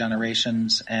future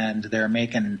generations, and they're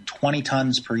making 20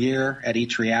 tons per year at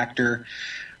each reactor.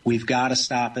 We've got to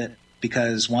stop it,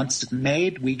 because once it's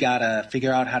made, we got to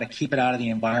figure out how to keep it out of the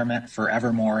environment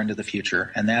forevermore into the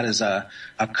future, and that is a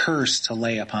curse to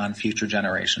lay upon future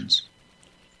generations.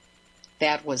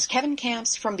 That was Kevin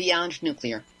Kamps from Beyond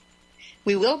Nuclear.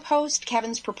 We will post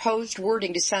Kevin's proposed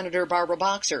wording to Senator Barbara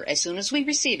Boxer as soon as we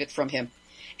receive it from him.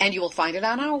 And you will find it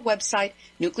on our website,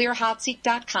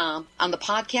 nuclearhotseat.com, on the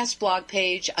podcast blog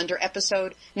page under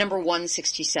episode number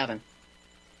 167.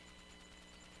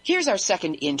 Here's our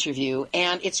second interview,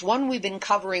 and it's one we've been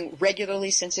covering regularly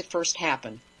since it first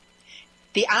happened.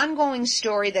 The ongoing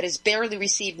story that has barely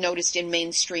received notice in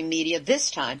mainstream media this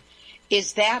time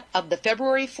is that of the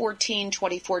February 14,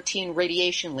 2014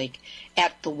 radiation leak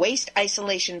at the Waste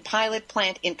Isolation Pilot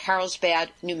Plant in Carlsbad,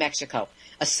 New Mexico,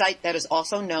 a site that is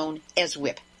also known as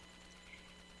WIPP.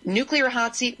 Nuclear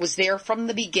Hot Seat was there from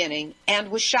the beginning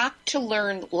and was shocked to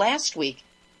learn last week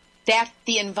that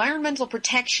the Environmental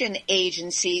Protection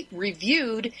Agency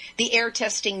reviewed the air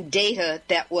testing data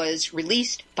that was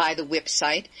released by the WIPP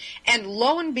site, and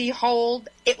lo and behold,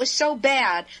 it was so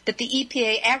bad that the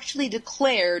EPA actually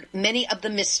declared many of the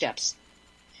missteps.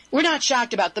 We're not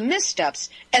shocked about the missteps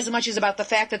as much as about the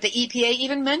fact that the EPA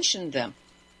even mentioned them.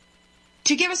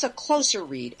 To give us a closer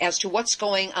read as to what's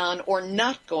going on or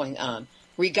not going on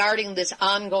regarding this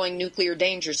ongoing nuclear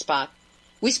danger spot,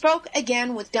 we spoke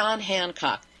again with Don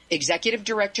Hancock, Executive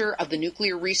Director of the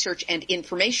Nuclear Research and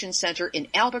Information Center in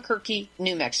Albuquerque,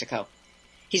 New Mexico.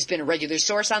 He's been a regular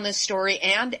source on this story,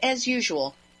 and as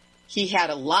usual, he had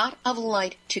a lot of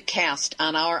light to cast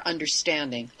on our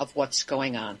understanding of what's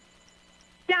going on.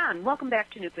 Don, welcome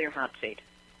back to Nuclear Hot Seat.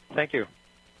 Thank you.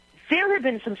 There have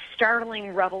been some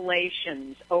startling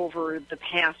revelations over the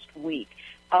past week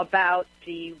about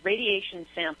the radiation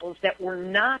samples that were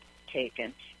not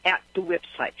taken at the WIPP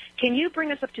site. Can you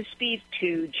bring us up to speed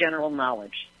to general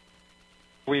knowledge?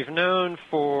 We've known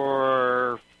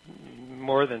for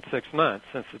more than 6 months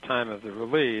since the time of the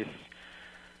release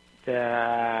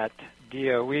that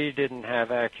DOE didn't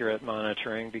have accurate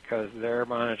monitoring because their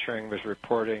monitoring was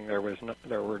reporting there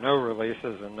were no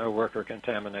releases and no worker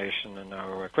contamination and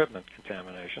no equipment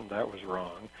contamination. That was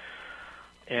wrong.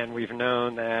 And we've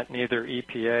known that neither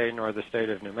EPA nor the state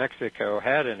of New Mexico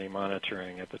had any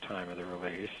monitoring at the time of the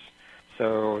release.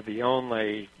 So the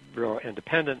only real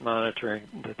independent monitoring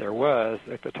that there was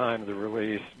at the time of the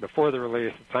release, before the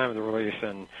release, at the time of the release,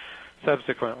 and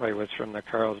subsequently was from the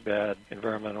Carlsbad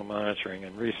Environmental Monitoring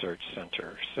and Research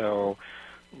Center. So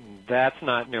that's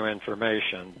not new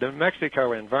information. The New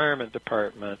Mexico Environment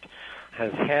Department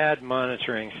has had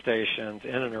monitoring stations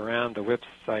in and around the WIPP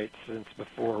site since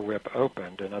before WIPP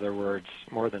opened. In other words,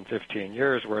 more than 15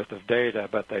 years worth of data,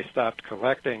 but they stopped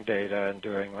collecting data and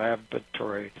doing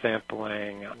laboratory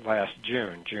sampling last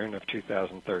June of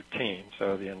 2013.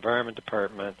 So the Environment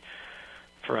Department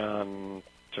from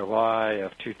July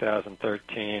of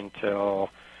 2013 till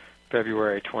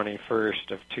February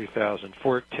 21st of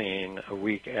 2014, a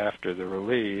week after the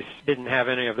release, didn't have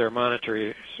any of their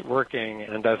monitors working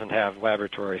and doesn't have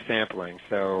laboratory sampling.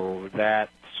 So that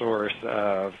source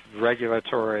of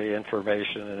regulatory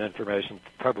information and information to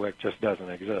the public just doesn't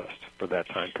exist for that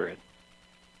time period.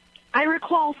 I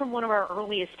recall from one of our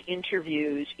earliest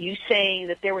interviews you saying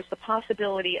that there was the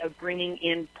possibility of bringing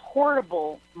in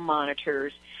portable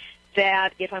monitors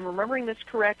that, if I'm remembering this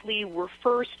correctly, were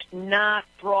first not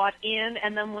brought in,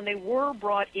 and then when they were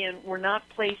brought in, were not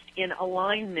placed in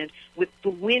alignment with the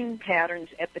wind patterns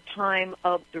at the time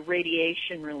of the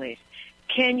radiation release.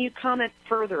 Can you comment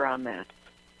further on that?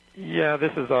 Yeah,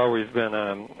 this has always been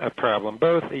a problem.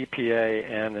 Both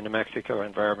EPA and the New Mexico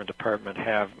Environment Department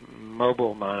have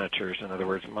mobile monitors, in other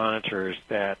words, monitors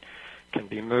that can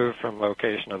be moved from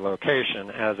location to location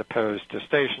as opposed to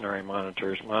stationary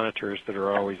monitors that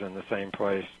are always in the same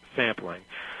place sampling.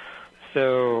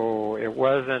 So it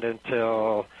wasn't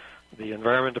until the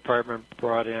Environment Department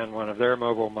brought in one of their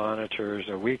mobile monitors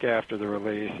a week after the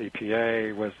release.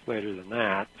 EPA was later than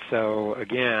that. So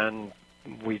again,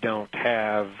 we didn't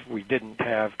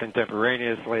have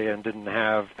contemporaneously and didn't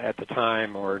have at the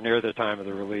time or near the time of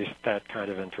the release that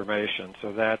kind of information.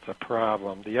 So that's a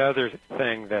problem. The other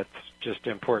thing that's just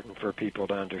important for people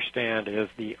to understand is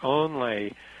the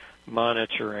only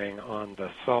monitoring on the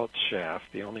salt shaft.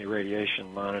 The only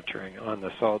radiation monitoring on the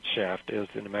salt shaft is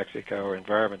the New Mexico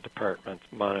Environment Department's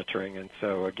monitoring, and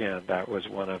so again, that was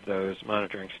one of those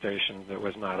monitoring stations that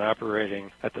was not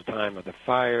operating at the time of the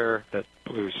fire that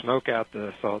blew smoke out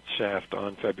the salt shaft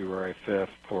on February 5th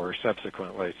or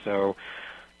subsequently. So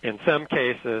in some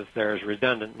cases, there's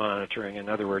redundant monitoring. In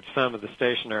other words, some of the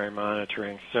stationary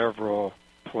monitoring, several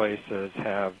places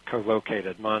have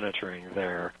co-located monitoring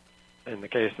there. In the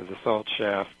case of the salt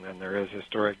shaft, and there is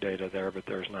historic data there, but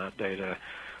there's not data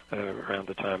around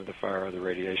the time of the fire or the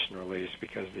radiation release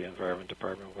because the Environment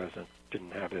Department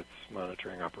didn't have its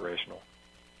monitoring operational.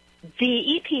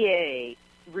 The EPA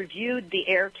reviewed the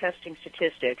air testing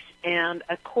statistics, and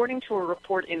according to a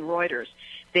report in Reuters,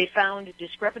 they found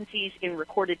discrepancies in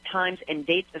recorded times and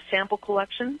dates of sample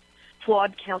collection,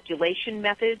 flawed calculation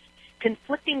methods,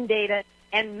 conflicting data,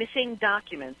 and missing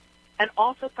documents, and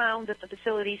also found that the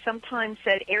facility sometimes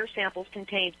said air samples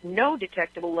contained no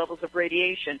detectable levels of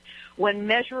radiation when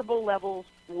measurable levels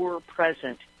were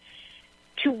present.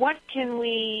 To what can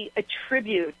we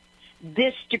attribute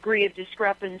this degree of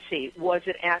discrepancy? Was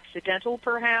it accidental,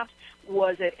 perhaps?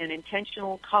 Was it an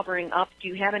intentional covering up? Do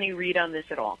you have any read on this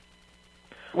at all?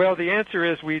 Well, the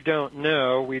answer is we don't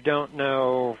know. We don't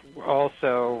know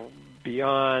also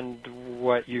beyond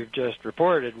what you've just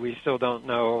reported. We still don't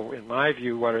know, in my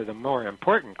view, what are the more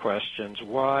important questions.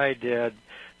 Why did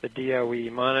the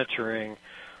DOE monitoring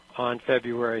on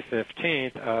February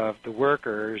 15th of the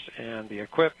workers and the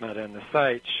equipment and the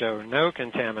site show no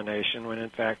contamination when,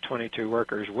 in fact, 22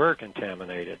 workers were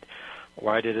contaminated?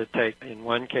 Why did it take, in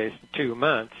one case, 2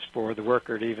 months for the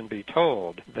worker to even be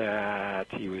told that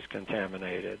he was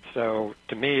contaminated? So,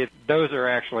 to me, those are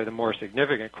actually the more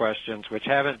significant questions which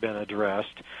haven't been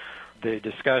addressed. The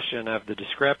discussion of the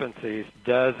discrepancies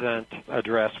doesn't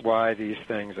address why these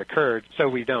things occurred, so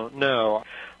we don't know.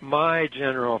 My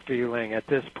general feeling at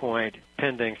this point,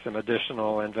 pending some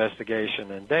additional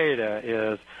investigation and data,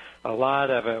 is a lot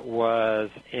of it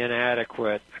was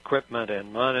inadequate equipment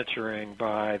and monitoring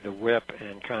by the WIPP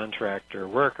and contractor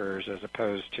workers as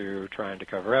opposed to trying to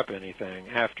cover up anything.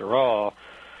 After all,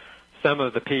 some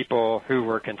of the people who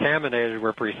were contaminated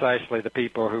were precisely the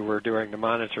people who were doing the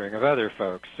monitoring of other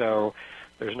folks. So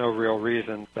there's no real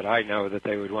reason that I know that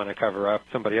they would want to cover up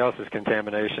somebody else's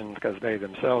contamination because they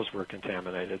themselves were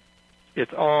contaminated.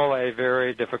 It's all a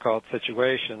very difficult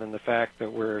situation, and the fact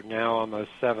that we're now almost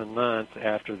 7 months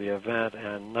after the event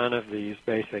and none of these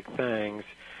basic things,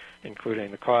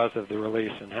 including the cause of the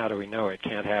release and how do we know it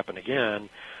can't happen again,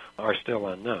 are still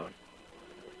unknown.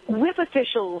 WIPP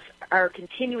officials are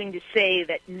continuing to say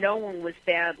that no one was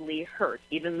badly hurt,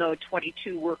 even though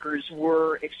 22 workers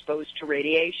were exposed to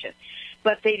radiation.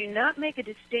 But they do not make a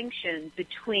distinction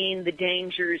between the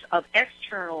dangers of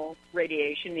external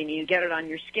radiation, meaning you get it on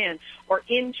your skin, or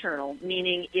internal,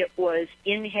 meaning it was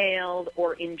inhaled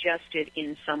or ingested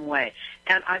in some way.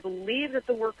 And I believe that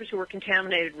the workers who were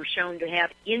contaminated were shown to have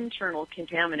internal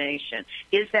contamination.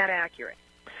 Is that accurate?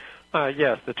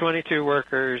 Yes, the 22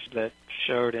 workers that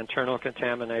showed internal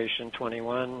contamination,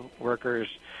 21 workers,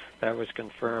 that was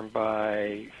confirmed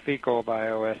by fecal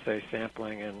bioassay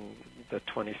sampling, and the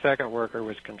 22nd worker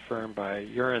was confirmed by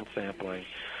urine sampling.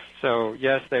 So,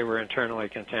 yes, they were internally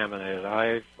contaminated.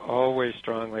 I've always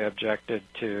strongly objected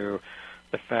to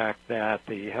the fact that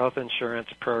the health insurance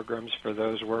programs for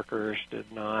those workers did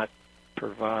not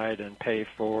provide and pay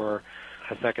for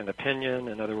a second opinion.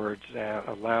 In other words,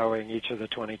 allowing each of the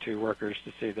 22 workers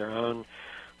to see their own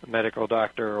medical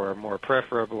doctor, or more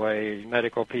preferably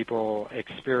medical people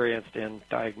experienced in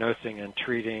diagnosing and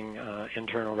treating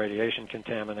internal radiation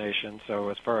contamination. So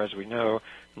as far as we know,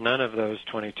 none of those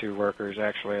 22 workers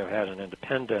actually have had an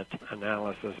independent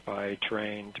analysis by a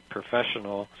trained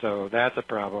professional. So that's a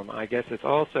problem. I guess it's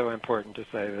also important to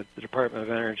say that the Department of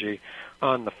Energy,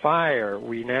 on the fire,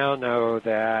 we now know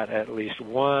that at least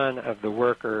one of the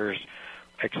workers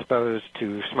exposed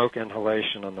to smoke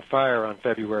inhalation on the fire on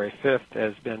February 5th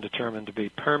has been determined to be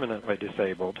permanently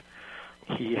disabled.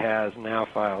 He has now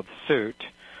filed suit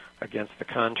against the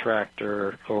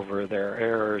contractor over their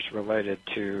errors related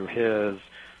to his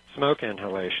smoke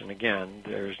inhalation. Again,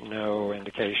 there's no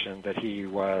indication that he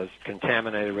was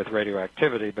contaminated with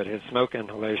radioactivity, but his smoke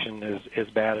inhalation is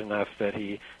bad enough that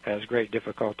he has great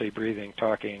difficulty breathing,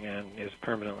 talking, and is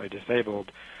permanently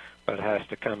disabled, but has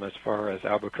to come as far as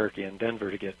Albuquerque and Denver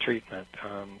to get treatment.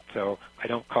 So I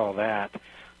don't call that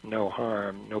no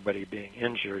harm, nobody being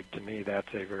injured. To me, that's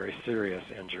a very serious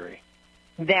injury.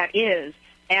 That is.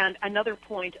 And another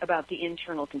point about the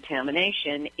internal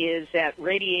contamination is that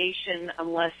radiation,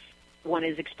 unless one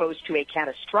is exposed to a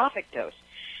catastrophic dose,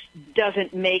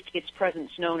 doesn't make its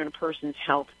presence known in a person's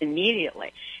health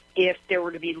immediately. If there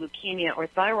were to be leukemia or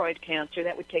thyroid cancer,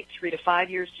 that would take 3 to 5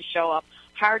 years to show up.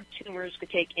 Hard tumors could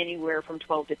take anywhere from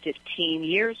 12 to 15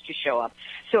 years to show up.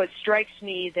 So it strikes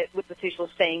me that WIPP officials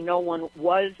saying no one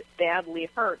was badly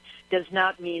hurt does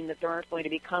not mean that there aren't going to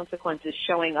be consequences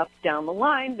showing up down the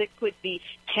line that could be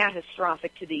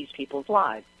catastrophic to these people's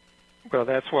lives. Well,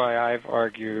 that's why I've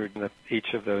argued that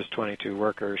each of those 22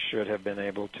 workers should have been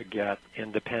able to get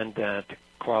independent,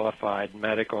 qualified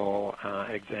medical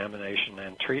examination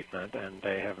and treatment, and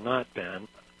they have not been.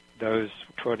 Those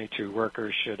 22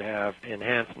 workers should have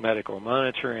enhanced medical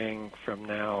monitoring from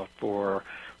now for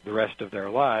the rest of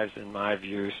their lives, in my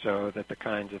view, so that the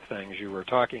kinds of things you were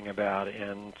talking about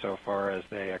insofar as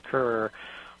they occur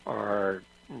are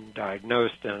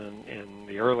diagnosed in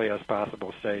the earliest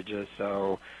possible stages.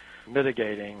 So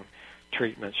mitigating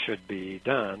treatment should be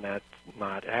done. That's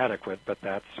not adequate, but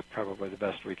that's probably the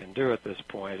best we can do at this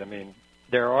point. I mean,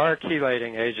 there are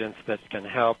chelating agents that can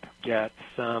help get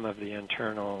some of the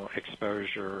internal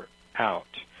exposure out,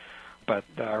 but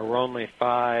there were only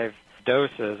 5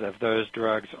 doses of those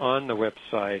drugs on the WIPP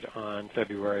site on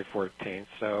February 14th.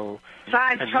 So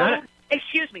 5 total?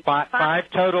 Excuse me. 5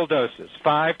 total doses.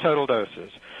 5 total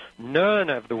doses. None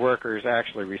of the workers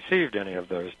actually received any of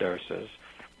those doses.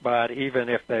 But even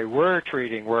if they were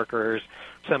treating workers,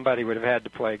 somebody would have had to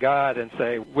play God and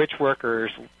say which workers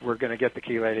were going to get the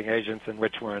chelating agents and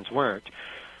which ones weren't.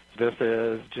 This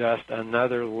is just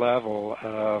another level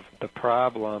of the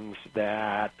problems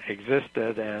that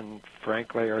existed and,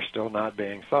 frankly, are still not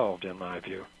being solved, in my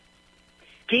view.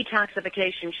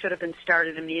 Detoxification should have been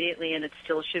started immediately, and it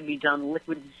still should be done.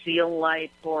 Liquid zeolite,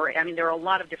 there are a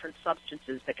lot of different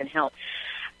substances that can help.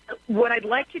 What I'd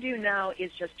like to do now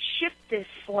is just shift this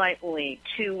slightly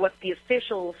to what the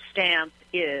official stance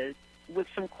is, with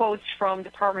some quotes from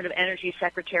Department of Energy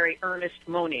Secretary Ernest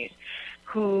Moniz,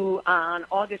 who on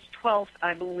August 12th,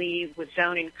 I believe, was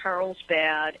down in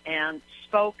Carlsbad and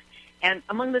spoke. And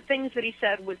among the things that he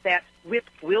said was that WIPP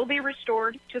will be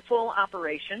restored to full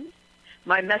operations.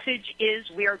 My message is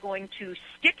we are going to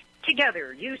stick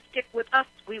together. You stick with us,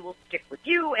 we will stick with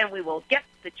you, and we will get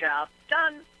the job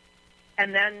done.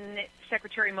 And then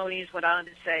Secretary Moniz went on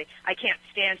to say, I can't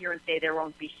stand here and say there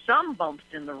won't be some bumps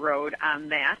in the road on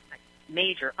that.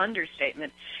 Major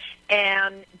understatement.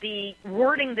 And the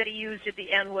wording that he used at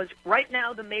the end was, right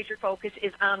now the major focus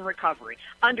is on recovery,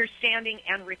 understanding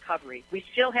and recovery. We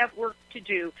still have work to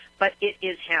do, but it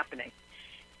is happening.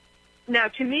 Now,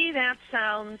 to me, that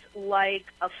sounds like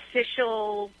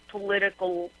official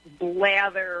political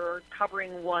blather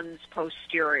covering one's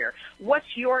posterior. What's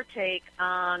your take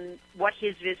on what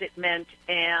his visit meant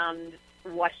and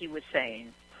what he was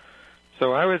saying?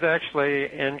 So I was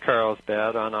actually in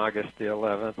Carlsbad on August the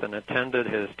 11th and attended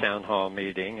his town hall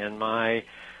meeting, and my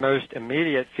most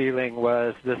immediate feeling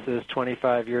was this is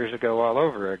 25 years ago all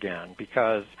over again,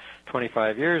 because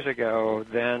 25 years ago,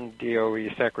 then DOE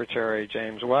Secretary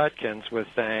James Watkins was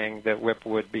saying that WIPP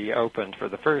would be opened for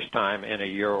the first time in a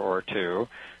year or two.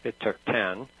 It took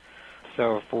 10.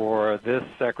 So for this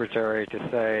secretary to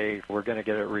say we're going to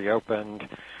get it reopened,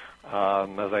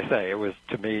 as I say, it was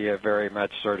to me a very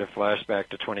much sort of flashback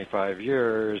to 25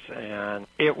 years, and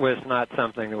it was not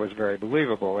something that was very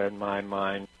believable in my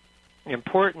mind.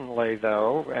 Importantly,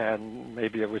 though, and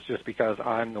maybe it was just because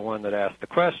I'm the one that asked the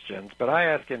questions, but I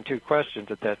asked him 2 questions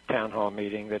at that town hall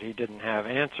meeting that he didn't have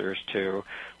answers to,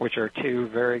 which are 2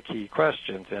 very key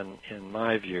questions in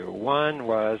my view. One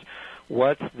was,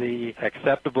 what's the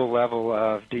acceptable level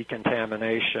of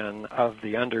decontamination of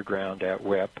the underground at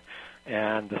WIPP?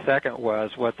 And the second was,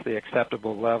 what's the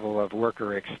acceptable level of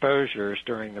worker exposures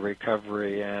during the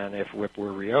recovery and if WIPP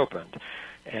were reopened?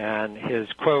 And his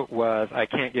quote was, I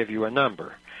can't give you a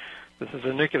number. This is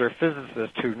a nuclear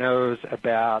physicist who knows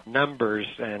about numbers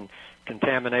and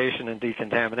contamination and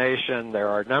decontamination. There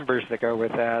are numbers that go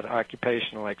with that,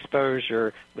 occupational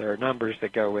exposure. There are numbers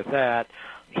that go with that.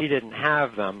 He didn't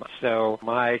have them. So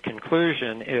my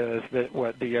conclusion is that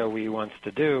what DOE wants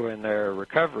to do in their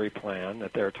recovery plan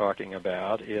that they're talking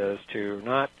about is to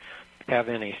not have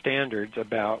any standards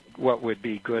about what would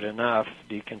be good enough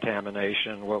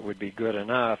decontamination, what would be good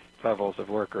enough levels of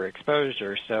worker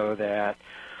exposure, so that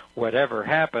whatever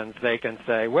happens, they can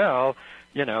say, well,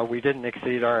 we didn't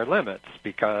exceed our limits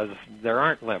because there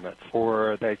aren't limits,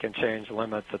 or they can change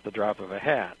limits at the drop of a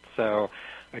hat. So,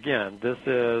 again, this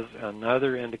is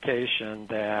another indication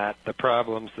that the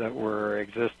problems that were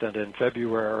existent in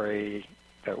February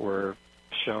that were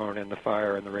shown in the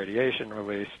fire and the radiation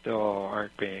release still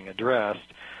aren't being addressed.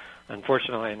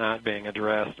 Unfortunately, not being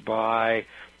addressed by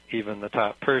even the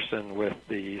top person with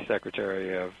the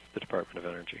Secretary of the Department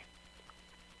of Energy.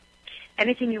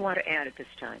 Anything you want to add at this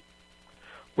time?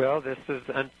 Well, this is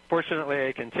unfortunately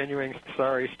a continuing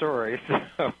sorry story,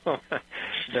 so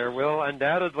there will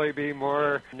undoubtedly be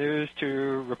more news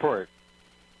to report.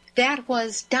 That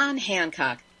was Don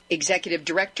Hancock, Executive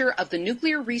Director of the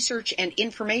Nuclear Research and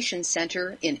Information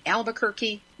Center in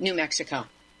Albuquerque, New Mexico.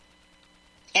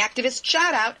 Activist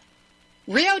shout-out,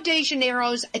 Rio de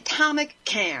Janeiro's Atomic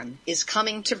Can is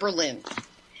coming to Berlin.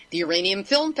 The Uranium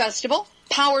Film Festival,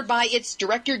 powered by its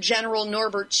Director General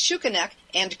Norbert Schukanek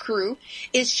and crew,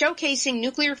 is showcasing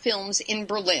nuclear films in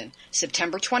Berlin,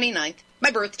 September 29th,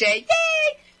 my birthday,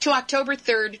 yay, to October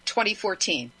 3rd,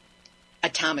 2014.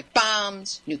 Atomic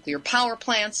bombs, nuclear power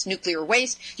plants, nuclear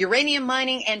waste, uranium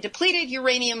mining, and depleted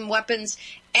uranium weapons,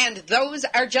 and those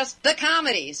are just the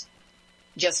comedies.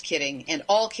 Just kidding, and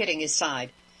all kidding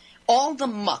aside, all the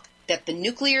muck that the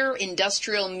nuclear,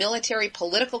 industrial, military,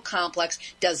 political complex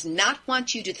does not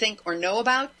want you to think or know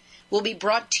about will be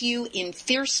brought to you in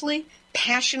fiercely,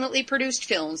 passionately produced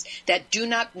films that do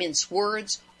not mince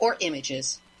words or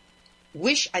images.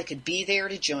 Wish I could be there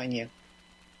to join you.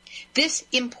 This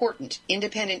important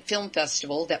independent film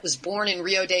festival that was born in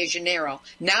Rio de Janeiro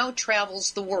now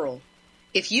travels the world.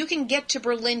 If you can get to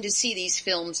Berlin to see these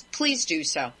films, please do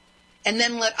so, and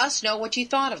then let us know what you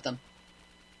thought of them.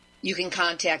 You can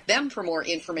contact them for more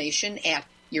information at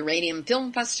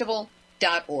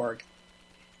uraniumfilmfestival.org.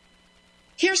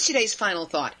 Here's today's final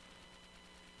thought.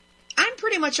 I'm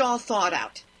pretty much all thought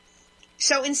out.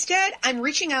 So instead, I'm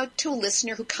reaching out to a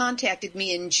listener who contacted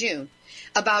me in June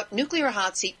about Nuclear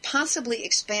Hot Seat possibly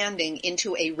expanding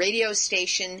into a radio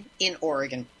station in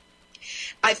Oregon.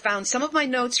 I found some of my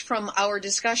notes from our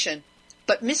discussion,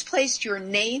 but misplaced your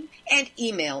name and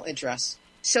email address.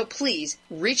 So please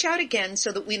reach out again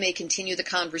so that we may continue the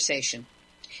conversation.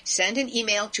 Send an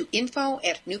email to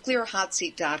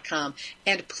info@nuclearhotseat.com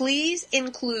and please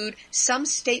include some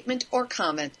statement or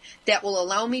comment that will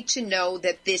allow me to know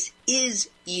that this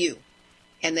is you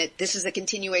and that this is a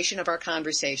continuation of our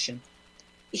conversation.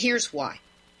 Here's why.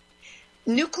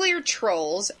 Nuclear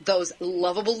trolls, those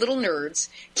lovable little nerds,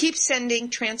 keep sending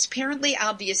transparently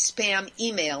obvious spam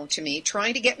email to me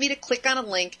trying to get me to click on a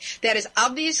link that is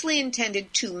obviously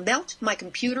intended to melt my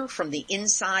computer from the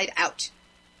inside out.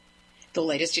 The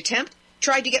latest attempt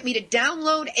tried to get me to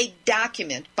download a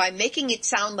document by making it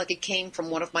sound like it came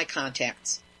from one of my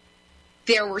contacts.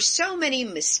 There were so many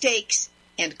mistakes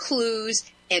and clues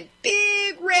and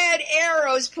big red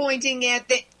arrows pointing at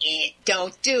the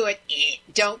don't do it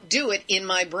in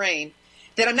my brain,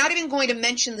 that I'm not even going to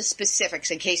mention the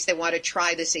specifics in case they want to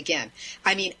try this again.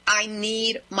 I mean, I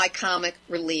need my comic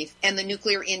relief, and the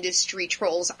nuclear industry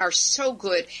trolls are so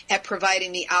good at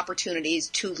providing me opportunities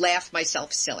to laugh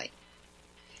myself silly.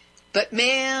 But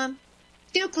man,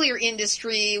 nuclear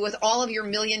industry with all of your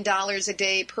 $1 million a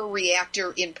day per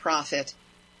reactor in profit,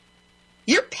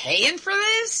 you're paying for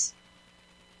this?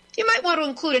 You might want to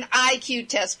include an IQ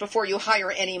test before you hire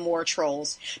any more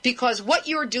trolls, because what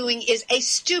you're doing is a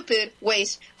stupid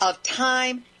waste of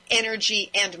time, energy,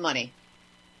 and money.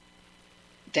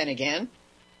 Then again,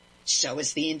 so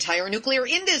is the entire nuclear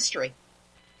industry.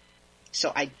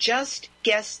 So I just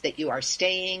guess that you are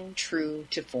staying true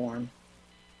to form.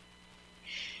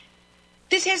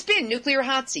 This has been Nuclear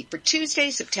Hot Seat for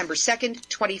Tuesday, September 2nd,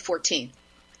 2014.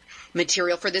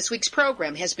 Material for this week's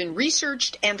program has been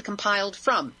researched and compiled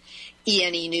from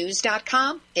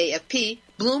ENEnews.com, AFP,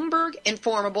 Bloomberg,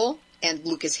 Informable, and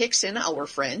Lucas Hickson, our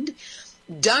friend,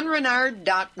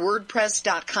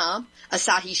 dunrenard.wordpress.com,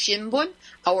 Asahi Shimbun,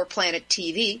 Our Planet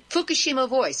TV, Fukushima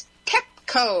Voice,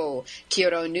 TEPCO,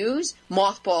 Kyoto News,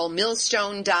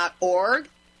 mothballmillstone.org,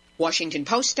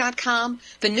 WashingtonPost.com,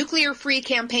 the Nuclear Free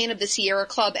Campaign of the Sierra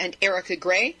Club and Erica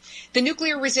Gray, the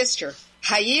Nuclear Resistor,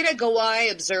 Haida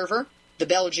Gawai Observer, the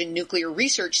Belgian Nuclear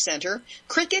Research Center,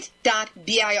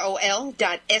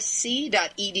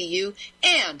 cricket.biol.sc.edu,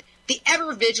 and the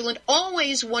ever-vigilant,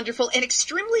 always wonderful, and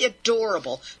extremely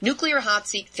adorable Nuclear Hot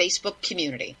Seat Facebook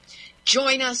community.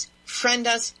 Join us, friend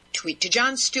us, tweet to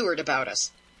Jon Stewart about us.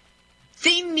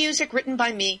 Theme music written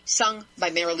by me, sung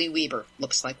by Marilee Weber.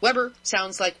 Looks like Weber,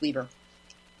 sounds like Weber.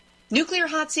 Nuclear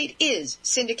Hot Seat is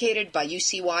syndicated by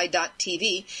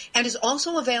UCY.TV and is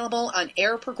also available on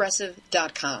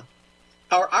airprogressive.com.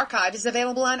 Our archive is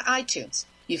available on iTunes.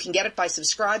 You can get it by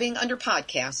subscribing under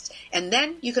podcasts, and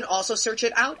then you can also search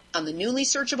it out on the newly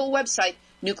searchable website,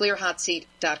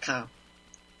 nuclearhotseat.com.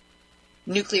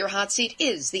 Nuclear Hot Seat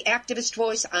is the activist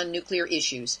voice on nuclear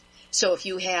issues. So if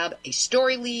you have a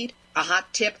story lead, a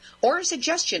hot tip, or a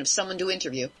suggestion of someone to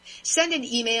interview, send an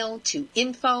email to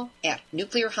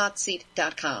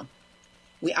info@nuclearhotseat.com.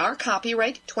 We are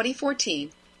copyright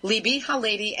 2014, Libbe,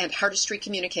 HaLevy, and Artistry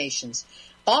Communications.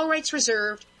 All rights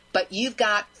reserved, but you've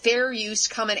got fair use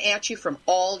coming at you from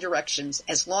all directions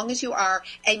as long as you are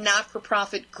a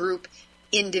not-for-profit group,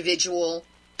 individual,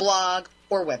 blog,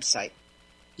 or website.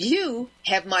 You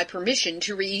have my permission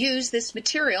to reuse this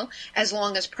material as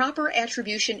long as proper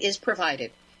attribution is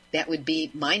provided. That would be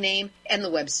my name and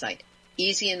the website.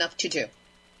 Easy enough to do.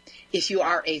 If you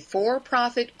are a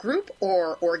for-profit group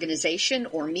or organization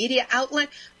or media outlet,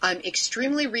 I'm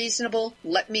extremely reasonable.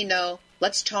 Let me know.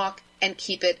 Let's talk and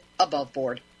keep it above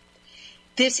board.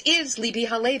 This is Libbe,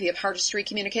 HaLevy of Artistry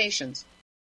Communications.